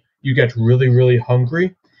 3:30 you get really, really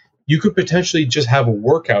hungry, you could potentially just have a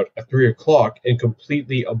workout at 3 o'clock and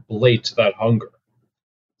completely ablate that hunger.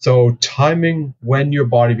 So timing when your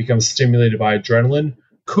body becomes stimulated by adrenaline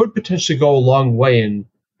could potentially go a long way in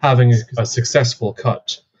having a successful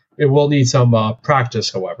cut. It will need some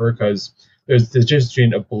practice, however, because there's the difference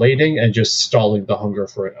between ablating and just stalling the hunger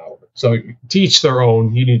for an hour. So to each their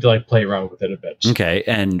own, you need to like play around with it a bit. Okay,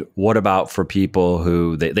 and what about for people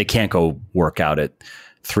who they can't go work out at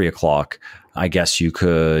 3 o'clock? I guess you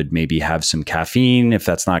could maybe have some caffeine if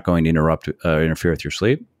that's not going to interfere with your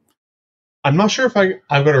sleep. I'm not sure if I'm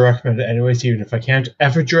going to recommend it anyways, even if I can't.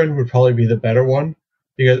 Ephedrine would probably be the better one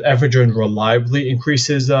because ephedrine reliably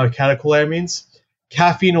increases catecholamines.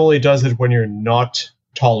 Caffeine only does it when you're not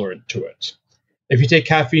tolerant to it. If you take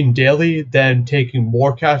caffeine daily, then taking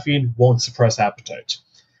more caffeine won't suppress appetite.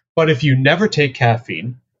 But if you never take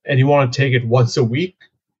caffeine and you want to take it once a week,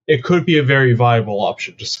 it could be a very viable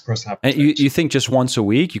option to suppress appetite. And you think just once a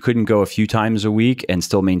week? You couldn't go a few times a week and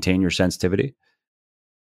still maintain your sensitivity?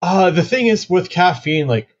 The thing is with caffeine,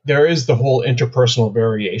 like there is the whole interpersonal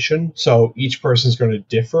variation. So each person's going to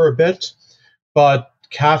differ a bit. But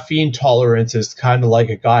caffeine tolerance is kind of like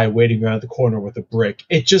a guy waiting around the corner with a brick.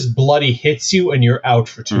 It just bloody hits you and you're out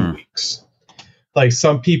for 2 weeks. Like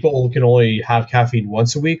some people can only have caffeine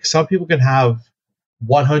once a week. Some people can have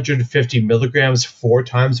 150 milligrams 4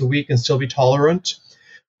 times a week and still be tolerant.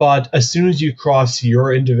 But as soon as you cross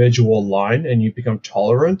your individual line and you become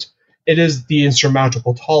tolerant, it is the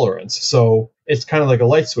insurmountable tolerance. So it's kind of like a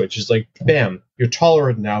light switch. It's like, bam, you're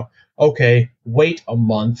tolerant now. Okay, wait a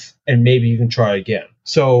month and maybe you can try again.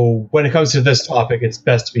 So when it comes to this topic, it's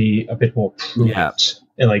best to be a bit more prudent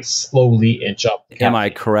and like slowly inch up. Am I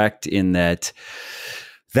correct in that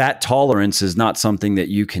tolerance is not something that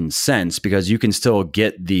you can sense, because you can still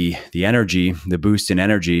get the energy, the boost in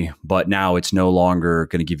energy, but now it's no longer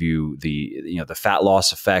going to give you the fat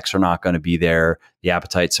loss effects are not going to be there. The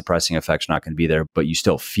appetite suppressing effects are not going to be there, but you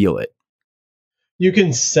still feel it. You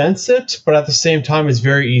can sense it, but at the same time, it's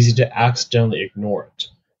very easy to accidentally ignore it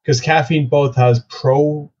because caffeine both has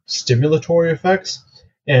pro-stimulatory effects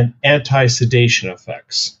and anti-sedation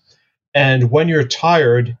effects. And when you're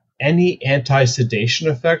tired, any anti-sedation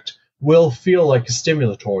effect will feel like a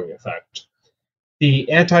stimulatory effect.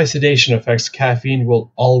 The anti-sedation effects of caffeine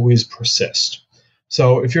will always persist.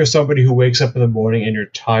 So if you're somebody who wakes up in the morning and you're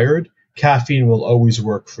tired, caffeine will always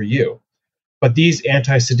work for you. But these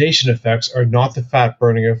anti-sedation effects are not the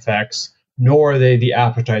fat-burning effects, nor are they the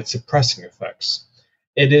appetite-suppressing effects.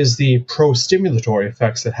 It is the pro-stimulatory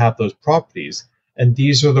effects that have those properties, and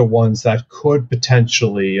these are the ones that could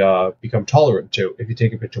potentially become tolerant to if you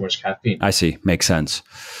take a bit too much caffeine. I see. Makes sense.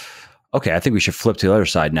 Okay, I think we should flip to the other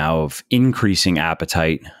side now of increasing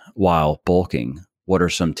appetite while bulking. What are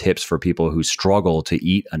some tips for people who struggle to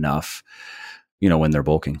eat enough, when they're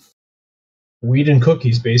bulking? Weed and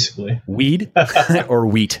cookies, basically. Weed or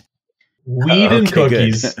wheat? Weed and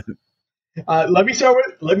cookies. Let me start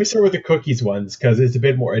with the cookies ones because it's a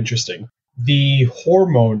bit more interesting. The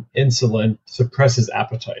hormone insulin suppresses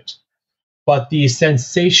appetite, but the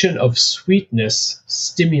sensation of sweetness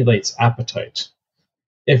stimulates appetite.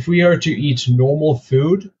 If we are to eat normal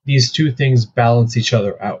food, these two things balance each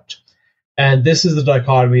other out. And this is the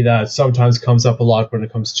dichotomy that sometimes comes up a lot when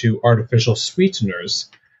it comes to artificial sweeteners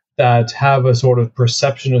that have a sort of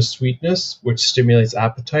perception of sweetness, which stimulates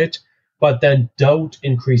appetite, but then don't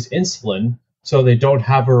increase insulin, so they don't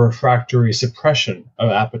have a refractory suppression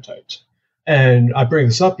of appetite. And I bring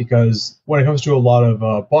this up because when it comes to a lot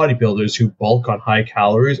of bodybuilders who bulk on high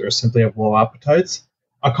calories or simply have low appetites,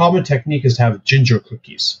 a common technique is to have ginger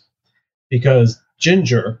cookies. Because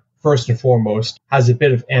ginger, first and foremost, has a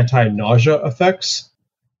bit of anti-nausea effects.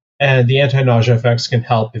 And the anti-nausea effects can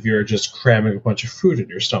help if you're just cramming a bunch of food in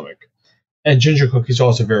your stomach. And ginger cookies are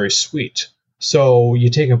also very sweet. So you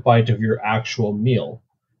take a bite of your actual meal,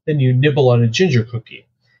 then you nibble on a ginger cookie.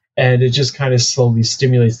 And it just kind of slowly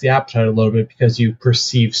stimulates the appetite a little bit because you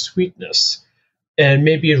perceive sweetness. And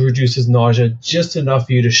maybe it reduces nausea just enough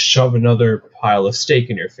for you to shove another pile of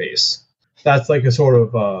steak in your face. That's like a sort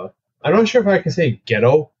of, I'm not sure if I can say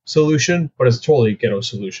ghetto solution, but it's totally a ghetto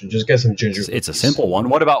solution. Just get some ginger cookies. It's a simple one.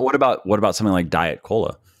 What about something like Diet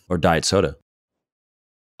Cola or Diet Soda?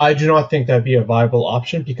 I do not think that'd be a viable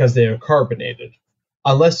option because they are carbonated.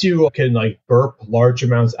 Unless you can burp large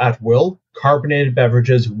amounts at will, carbonated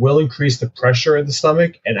beverages will increase the pressure in the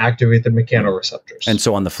stomach and activate the mechanoreceptors. And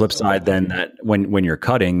so on the flip side, then that when you're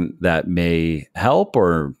cutting, that may help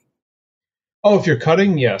or? Oh, if you're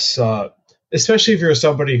cutting, yes. Especially if you're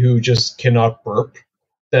somebody who just cannot burp,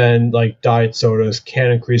 then diet sodas can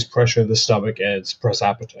increase pressure in the stomach and suppress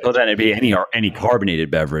appetite. So then it'd be any carbonated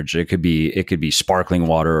beverage. It could be sparkling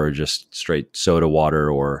water or just straight soda water,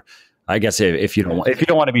 or I guess if you don't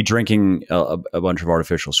want to be drinking a bunch of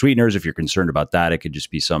artificial sweeteners, if you're concerned about that, it could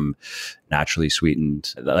just be some naturally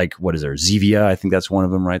sweetened, what is there? Zevia, I think that's one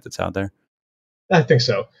of them, right? That's out there. I think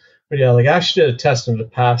so. But yeah, I actually did a test in the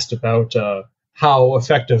past about how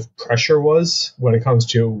effective pressure was when it comes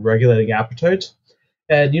to regulating appetite.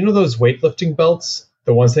 And those weightlifting belts,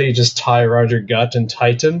 the ones that you just tie around your gut and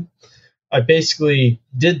tighten? I basically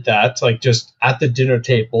did that, just at the dinner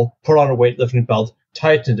table, put on a weightlifting belt,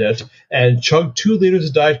 tightened it, and chugged 2 liters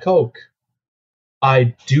of Diet Coke.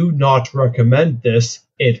 I do not recommend this.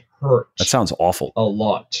 It hurt. That sounds awful. A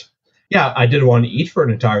lot. Yeah, I didn't want to eat for an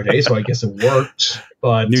entire day, so I guess it worked.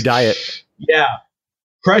 But new diet. Yeah.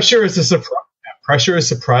 Pressure is a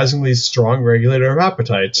surprisingly strong regulator of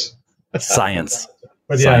appetite. Science.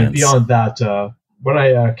 But yeah, beyond that, when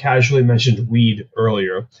I casually mentioned weed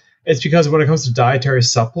earlier, it's because when it comes to dietary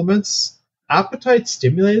supplements, appetite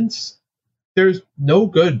stimulants, there's no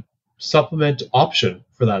good supplement option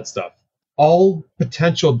for that stuff. All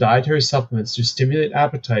potential dietary supplements to stimulate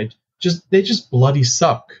appetite, they just bloody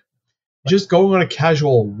suck. Just going on a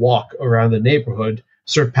casual walk around the neighborhood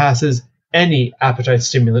surpasses any appetite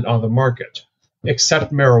stimulant on the market,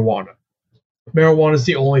 except marijuana. Marijuana is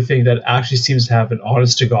the only thing that actually seems to have an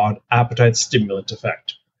honest-to-God appetite stimulant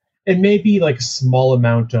effect. It may be a small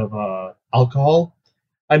amount of alcohol.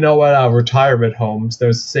 I know at retirement homes,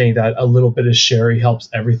 there's saying that a little bit of sherry helps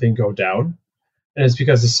everything go down. And it's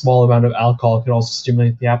because a small amount of alcohol can also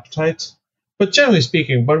stimulate the appetite. But generally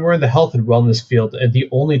speaking, when we're in the health and wellness field and the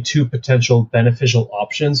only two potential beneficial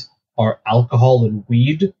options are alcohol and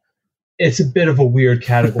weed, it's a bit of a weird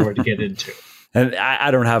category to get into. And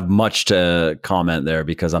I don't have much to comment there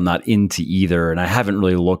because I'm not into either. And I haven't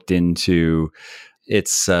really looked into,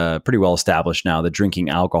 it's pretty well established now that drinking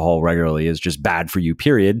alcohol regularly is just bad for you,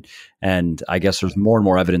 period. And I guess there's more and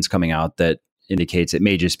more evidence coming out that indicates it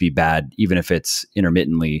may just be bad, even if it's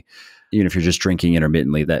intermittently, even if you're just drinking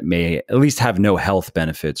intermittently, that may at least have no health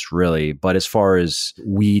benefits really. But as far as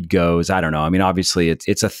weed goes, I don't know. I mean, obviously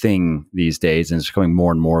it's a thing these days and it's becoming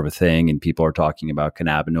more and more of a thing. And people are talking about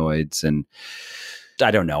cannabinoids and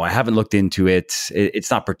I don't know. I haven't looked into it.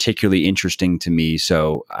 It's not particularly interesting to me.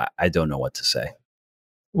 So I don't know what to say.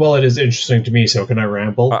 Well, it is interesting to me. So can I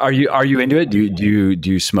ramble? Are you into it? Do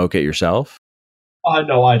you smoke it yourself?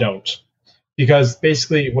 No, I don't. Because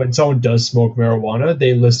basically, when someone does smoke marijuana,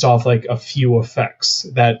 they list off like a few effects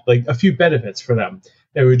that, like a few benefits for them.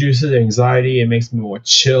 It reduces anxiety, it makes me more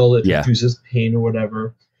chill, it Yeah. reduces pain or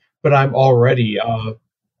whatever. But I'm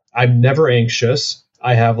never anxious.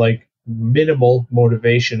 I have like minimal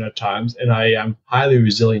motivation at times, and I am highly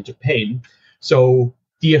resilient to pain. So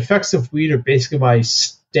the effects of weed are basically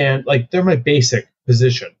they're my basic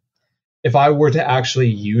position. If I were to actually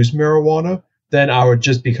use marijuana, then I would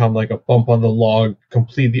just become like a bump on the log,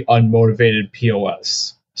 completely unmotivated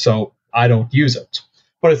POS. So I don't use it.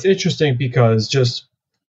 But it's interesting because just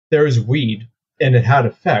there is weed and it had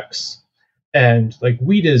effects. And like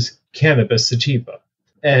weed is cannabis sativa.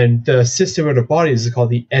 And the system of the body is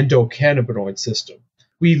called the endocannabinoid system.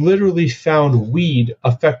 We literally found weed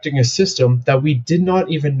affecting a system that we did not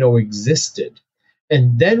even know existed.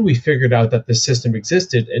 And then we figured out that the system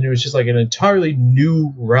existed, and it was just like an entirely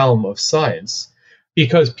new realm of science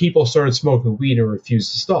because people started smoking weed and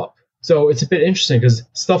refused to stop. So it's a bit interesting because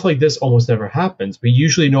stuff like this almost never happens. We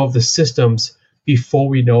usually know of the systems before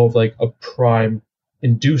we know of like a prime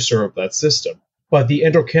inducer of that system. But the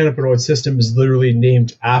endocannabinoid system is literally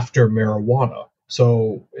named after marijuana.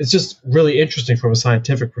 So it's just really interesting from a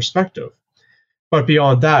scientific perspective. But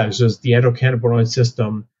beyond that, it's just the endocannabinoid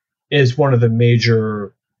system is one of the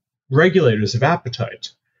major regulators of appetite.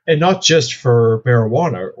 And not just for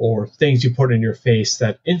marijuana or things you put in your face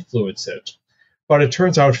that influence it. But it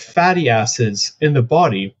turns out fatty acids in the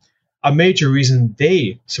body, a major reason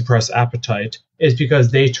they suppress appetite is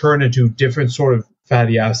because they turn into different sort of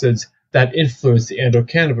fatty acids that influence the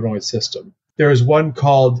endocannabinoid system. There is one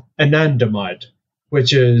called anandamide,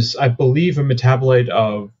 which is, I believe, a metabolite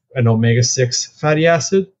of an omega-6 fatty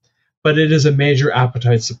acid, but it is a major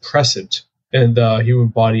appetite suppressant in the human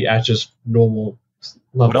body at just normal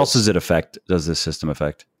levels. What else does this system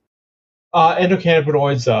affect?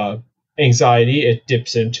 Endocannabinoids, anxiety, it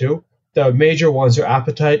dips into. The major ones are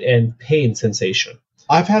appetite and pain sensation.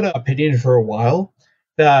 I've had an opinion for a while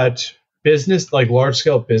that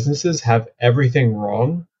large-scale businesses have everything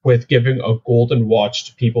wrong with giving a golden watch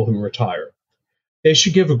to people who retire. They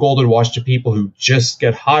should give a golden watch to people who just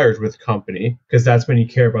get hired with a company, because that's when you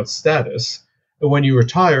care about status. And when you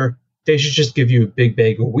retire, they should just give you a big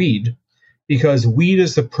bag of weed, because weed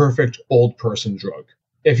is the perfect old person drug.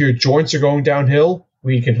 If your joints are going downhill,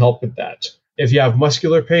 weed can help with that. If you have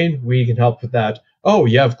muscular pain, weed can help with that. Oh,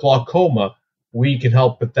 you have glaucoma, weed can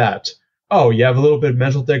help with that. Oh, you have a little bit of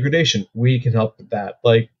mental degradation, weed can help with that.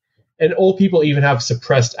 And old people even have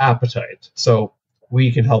suppressed appetite, so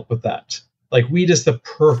weed can help with that. Like, weed is the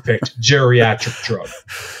perfect geriatric drug.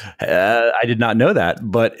 I did not know that,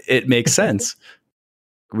 but it makes sense.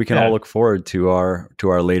 We can all look forward to our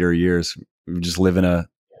later years. We just live in a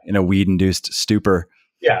weed-induced stupor.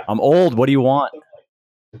 Yeah, I'm old. What do you want?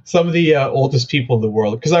 Some of the oldest people in the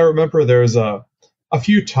world, because I remember there's a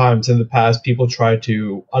few times in the past people tried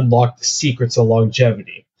to unlock the secrets of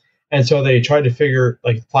longevity, and so they tried to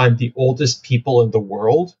find the oldest people in the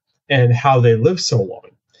world and how they live so long.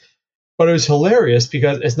 But it was hilarious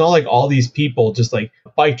because it's not like all these people just like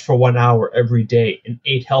biked for 1 hour every day and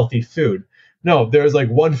ate healthy food. No, there was like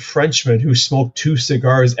one Frenchman who smoked 2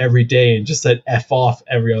 cigars every day and just said F off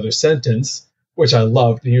every other sentence, which I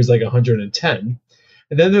loved. And he was like 110.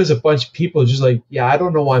 And then there's a bunch of people just like, yeah, I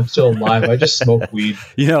don't know why I'm still alive. I just smoke weed.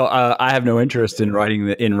 I have no interest in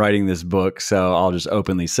writing this book, so I'll just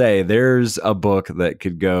openly say there's a book that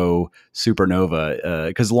could go supernova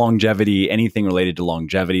because longevity, anything related to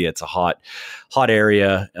longevity, it's a hot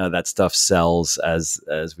area. That stuff sells as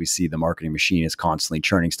we see the marketing machine is constantly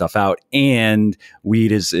churning stuff out, and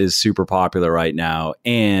weed is super popular right now,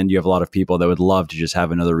 and you have a lot of people that would love to just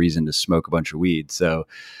have another reason to smoke a bunch of weed. So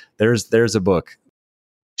there's a book.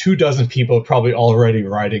 24 people are probably already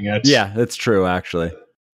writing it. Yeah, that's true, actually.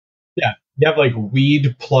 Yeah, you have like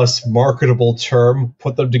weed plus marketable term,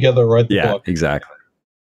 put them together, write the book. Yeah, exactly.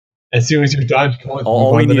 As soon as you're done,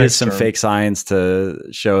 all we need is some fake science to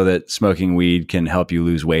show that smoking weed can help you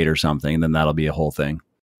lose weight or something, and then that'll be a whole thing.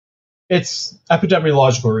 It's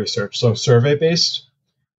epidemiological research, so survey-based.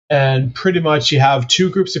 And pretty much you have 2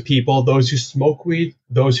 groups of people, those who smoke weed,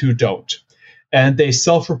 those who don't. And they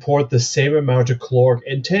self-report the same amount of caloric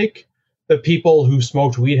intake. The people who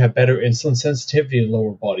smoked weed have better insulin sensitivity and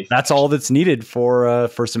lower body fat. That's all that's needed for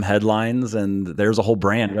some headlines, and there's a whole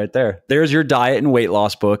brand right there. There's your diet and weight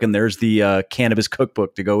loss book, and there's the cannabis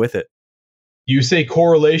cookbook to go with it. You say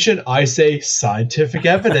correlation, I say scientific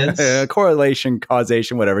evidence. Correlation,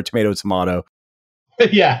 causation, whatever, tomato.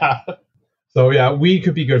 Yeah. So yeah, weed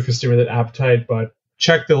could be good for stimulating appetite, but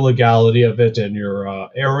check the legality of it in your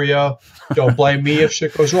area. Don't blame me if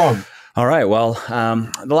shit goes wrong. All right. Well,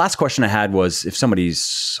 the last question I had was if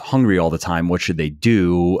somebody's hungry all the time, what should they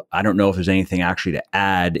do? I don't know if there's anything actually to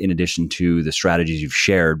add in addition to the strategies you've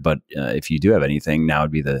shared, but if you do have anything, now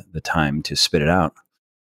would be the time to spit it out.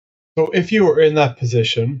 So if you were in that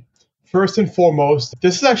position, first and foremost,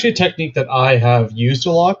 this is actually a technique that I have used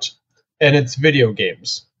a lot, and it's video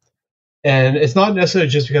games. And it's not necessarily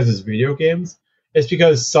just because it's video games. It's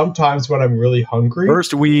because sometimes when I'm really hungry...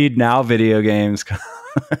 First weed, now video games.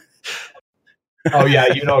 Oh,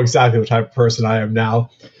 yeah, you know exactly what type of person I am now.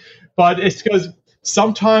 But it's because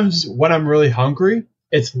sometimes when I'm really hungry,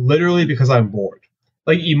 it's literally because I'm bored.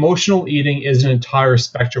 Like, emotional eating is an entire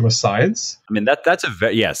spectrum of science. I mean, that's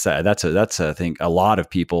I think a lot of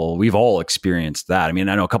people, we've all experienced that. I mean,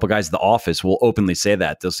 I know a couple of guys at the office will openly say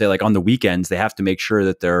that. They'll say, like, on the weekends, they have to make sure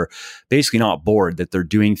that they're basically not bored, that they're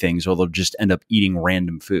doing things, or they'll just end up eating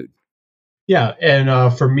random food. Yeah,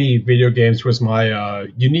 and for me, video games was my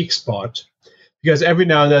unique spot. Because every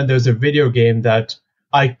now and then there's a video game that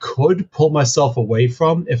I could pull myself away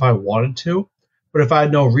from if I wanted to, but if I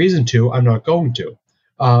had no reason to, I'm not going to.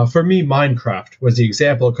 For me, Minecraft was the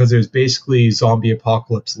example because there's basically zombie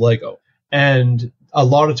apocalypse Lego. And a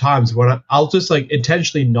lot of times when I'll just like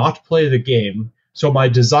intentionally not play the game, so my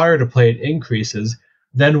desire to play it increases.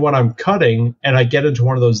 Then when I'm cutting and I get into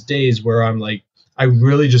one of those days where I'm like, I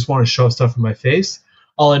really just want to show stuff in my face,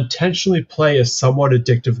 I'll intentionally play a somewhat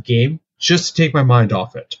addictive game just to take my mind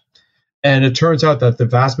off it. And it turns out that the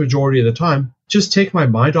vast majority of the time, just take my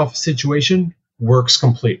mind off a situation works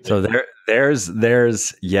completely. So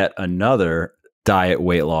there's yet another diet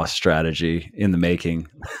weight loss strategy in the making.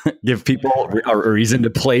 Give people a reason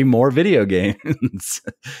to play more video games.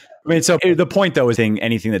 I mean, so the point though is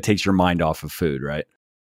anything that takes your mind off of food, right?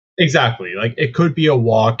 Exactly. Like, it could be a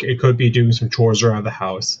walk, it could be doing some chores around the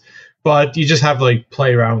house. But you just have to like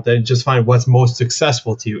play around with it and just find what's most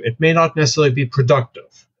successful to you. It may not necessarily be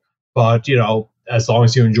productive, but you know, as long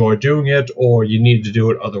as you enjoy doing it or you need to do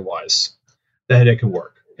it otherwise, then it can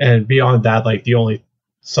work. And beyond that, like the only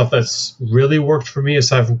stuff that's really worked for me,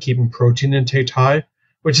 aside from keeping protein intake high,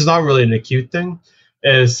 which is not really an acute thing,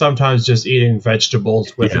 is sometimes just eating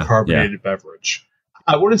vegetables with a carbonated beverage.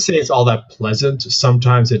 I wouldn't say it's all that pleasant.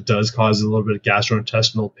 Sometimes it does cause a little bit of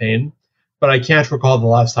gastrointestinal pain. But I can't recall the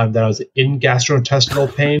last time that I was in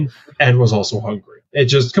gastrointestinal pain and was also hungry. It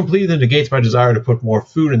just completely negates my desire to put more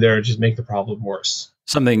food in there and just make the problem worse.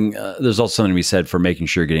 There's also something to be said for making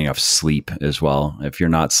sure you're getting enough sleep as well. If you're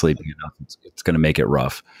not sleeping enough, it's going to make it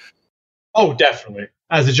rough. Oh, definitely.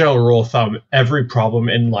 As a general rule of thumb, every problem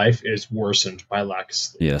in life is worsened by lack of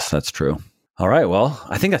sleep. Yes, that's true. All right. Well,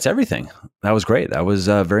 I think that's everything. That was great. That was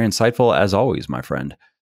very insightful as always, my friend.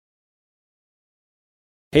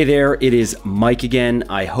 Hey there, it is Mike again.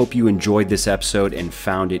 I hope you enjoyed this episode and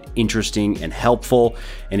found it interesting and helpful.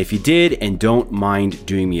 And if you did and don't mind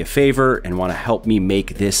doing me a favor and want to help me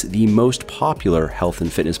make this the most popular health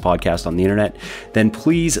and fitness podcast on the internet, then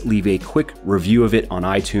please leave a quick review of it on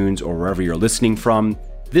iTunes or wherever you're listening from.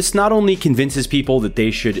 This not only convinces people that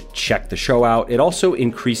they should check the show out, it also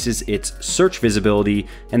increases its search visibility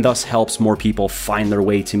and thus helps more people find their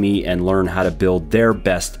way to me and learn how to build their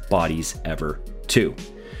best bodies ever too.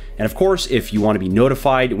 And of course, if you want to be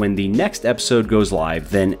notified when the next episode goes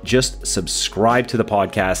live, then just subscribe to the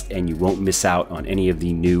podcast and you won't miss out on any of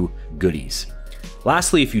the new goodies.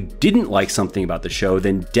 Lastly, if you didn't like something about the show,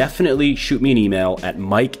 then definitely shoot me an email at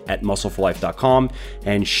mike@muscleforlife.com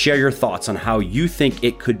and share your thoughts on how you think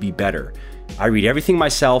it could be better. I read everything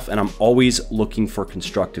myself and I'm always looking for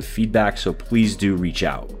constructive feedback, so please do reach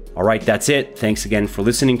out. All right, that's it. Thanks again for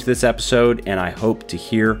listening to this episode, and I hope to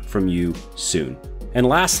hear from you soon. And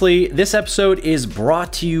lastly, this episode is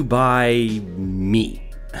brought to you by me.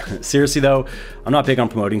 Seriously though, I'm not big on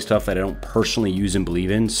promoting stuff that I don't personally use and believe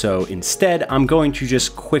in, so instead I'm going to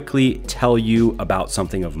just quickly tell you about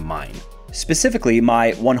something of mine. Specifically,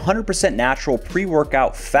 my 100% natural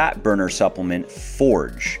pre-workout fat burner supplement,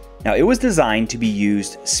 Forge. Now, it was designed to be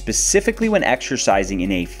used specifically when exercising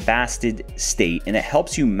in a fasted state, and it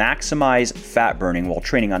helps you maximize fat burning while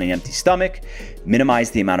training on an empty stomach,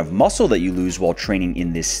 minimize the amount of muscle that you lose while training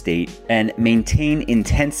in this state, and maintain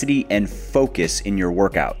intensity and focus in your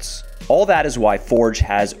workouts. All that is why Forge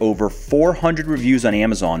has over 400 reviews on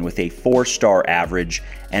Amazon with a 4-star average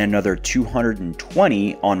and another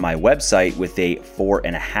 220 on my website with a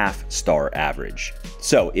 4.5-star average.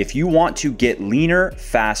 So if you want to get leaner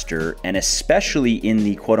faster, and especially in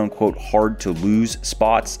the quote-unquote hard to lose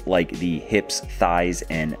spots like the hips, thighs,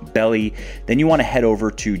 and belly, then you want to head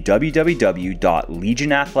over to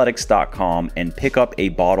www.legionathletics.com and pick up a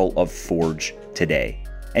bottle of Forge today.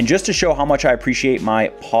 And just to show how much I appreciate my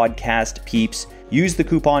podcast peeps, use the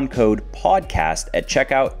coupon code PODCAST at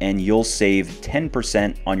checkout and you'll save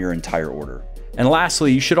 10% on your entire order. And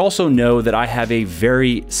lastly, you should also know that I have a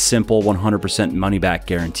very simple 100% money back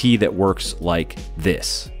guarantee that works like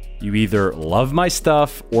this. You either love my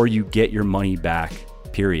stuff or you get your money back,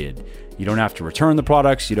 period. You don't have to return the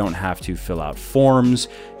products. You don't have to fill out forms.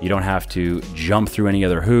 You don't have to jump through any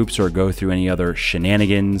other hoops or go through any other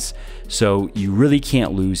shenanigans. So you really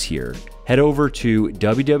can't lose here. Head over to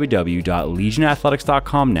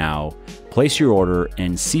www.legionathletics.com now, place your order,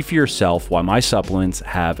 and see for yourself why my supplements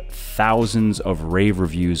have thousands of rave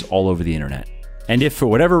reviews all over the internet. And if for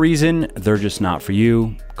whatever reason they're just not for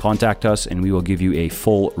you, contact us and we will give you a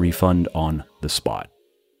full refund on the spot.